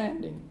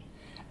understanding.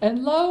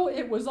 And lo,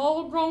 it was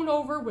all grown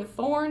over with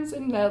thorns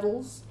and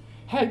nettles,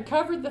 had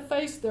covered the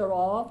face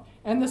thereof,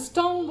 and the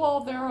stone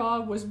wall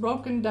thereof was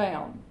broken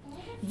down.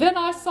 Then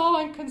I saw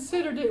and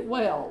considered it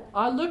well.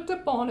 I looked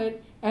upon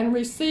it and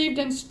received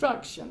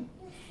instruction.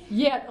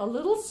 Yet a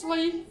little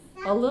sleep,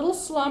 a little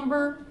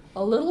slumber,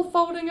 a little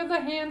folding of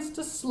the hands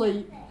to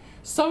sleep,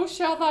 so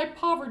shall thy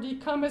poverty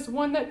come as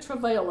one that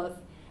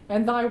travaileth,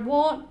 and thy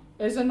want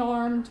as an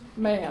armed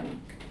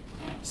man.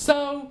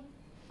 So,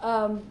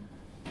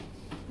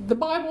 the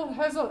Bible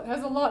has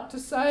a lot to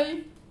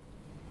say,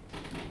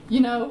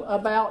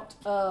 about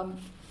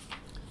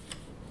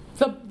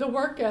the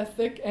work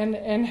ethic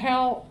and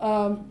how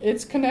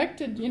it's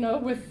connected,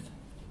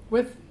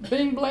 with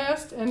being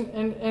blessed.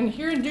 And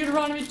here in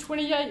Deuteronomy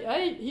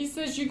 28:8, he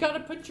says you got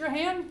to put your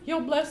hand. He'll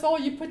bless all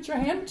you put your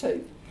hand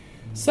to.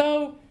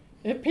 So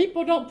if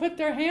people don't put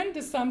their hand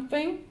to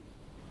something,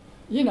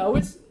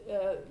 it's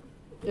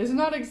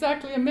not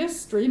exactly a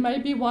mystery.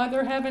 Maybe why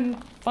they're having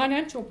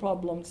financial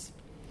problems.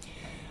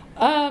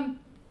 And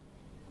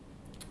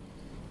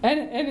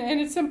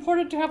it's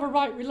important to have a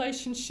right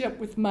relationship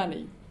with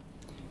money.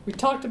 We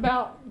talked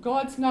about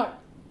God's not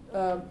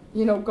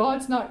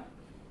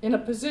in a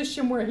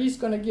position where He's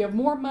going to give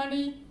more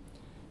money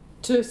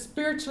to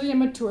spiritually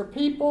immature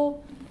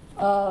people,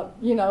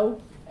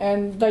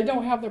 and they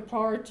don't have their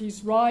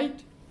priorities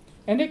right.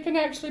 And it can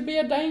actually be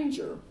a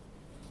danger.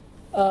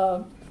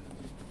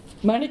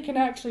 Money can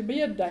actually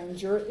be a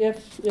danger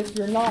if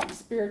you're not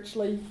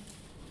spiritually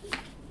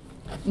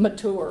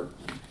mature.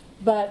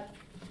 But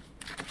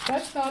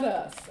that's not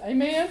us.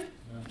 Amen?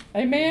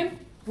 Yeah. Amen?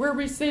 We're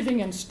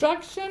receiving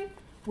instruction.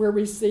 We're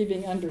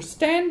receiving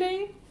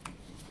understanding.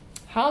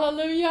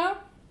 Hallelujah.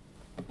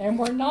 And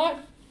we're not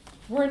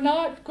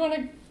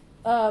going to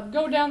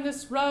go down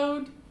this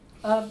road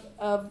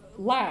of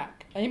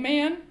lack.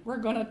 Amen? We're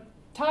going to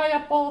tie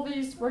up all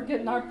these. We're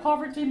getting our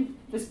poverty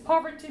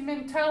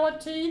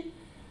mentality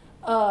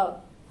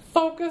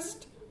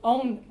focused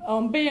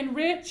on being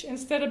rich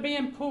instead of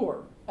being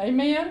poor.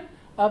 Amen?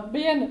 Of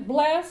being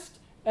blessed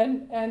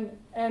and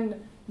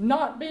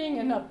not being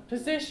in a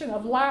position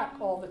of lack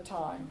all the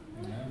time.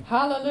 Amen.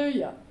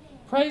 Hallelujah.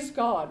 Praise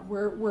God.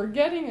 We're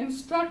getting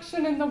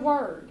instruction in the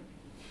Word.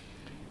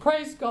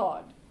 Praise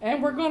God.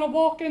 And we're going to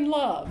walk in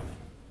love.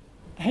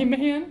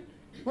 Amen?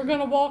 We're going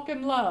to walk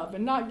in love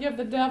and not give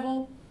the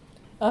devil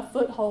a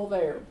foothold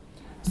there.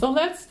 So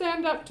let's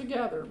stand up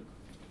together.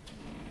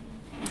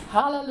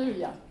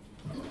 Hallelujah.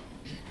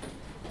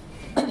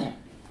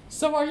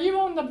 So are you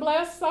on the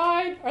blessed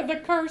side or the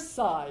cursed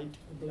side?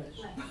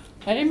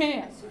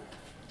 Amen.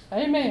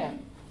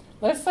 Amen.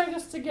 Let's say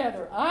this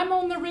together. I'm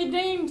on the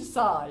redeemed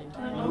side.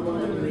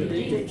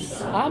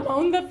 I'm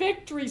on the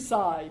victory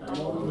side. I'm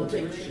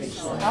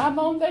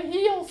on the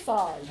healed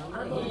side.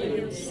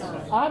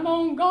 I'm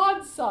on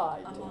God's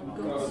side.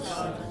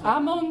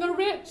 I'm on the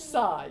rich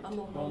side.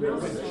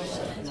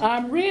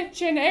 I'm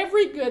rich in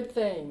every good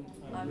thing.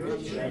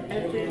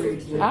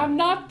 I'm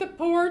not the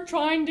poor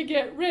trying to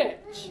get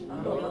rich.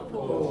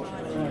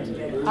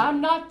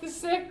 I'm not the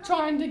sick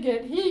trying to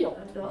get healed.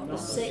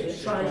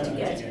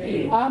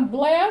 I'm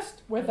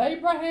blessed with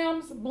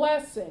Abraham's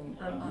blessing.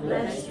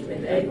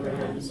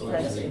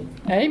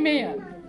 Amen.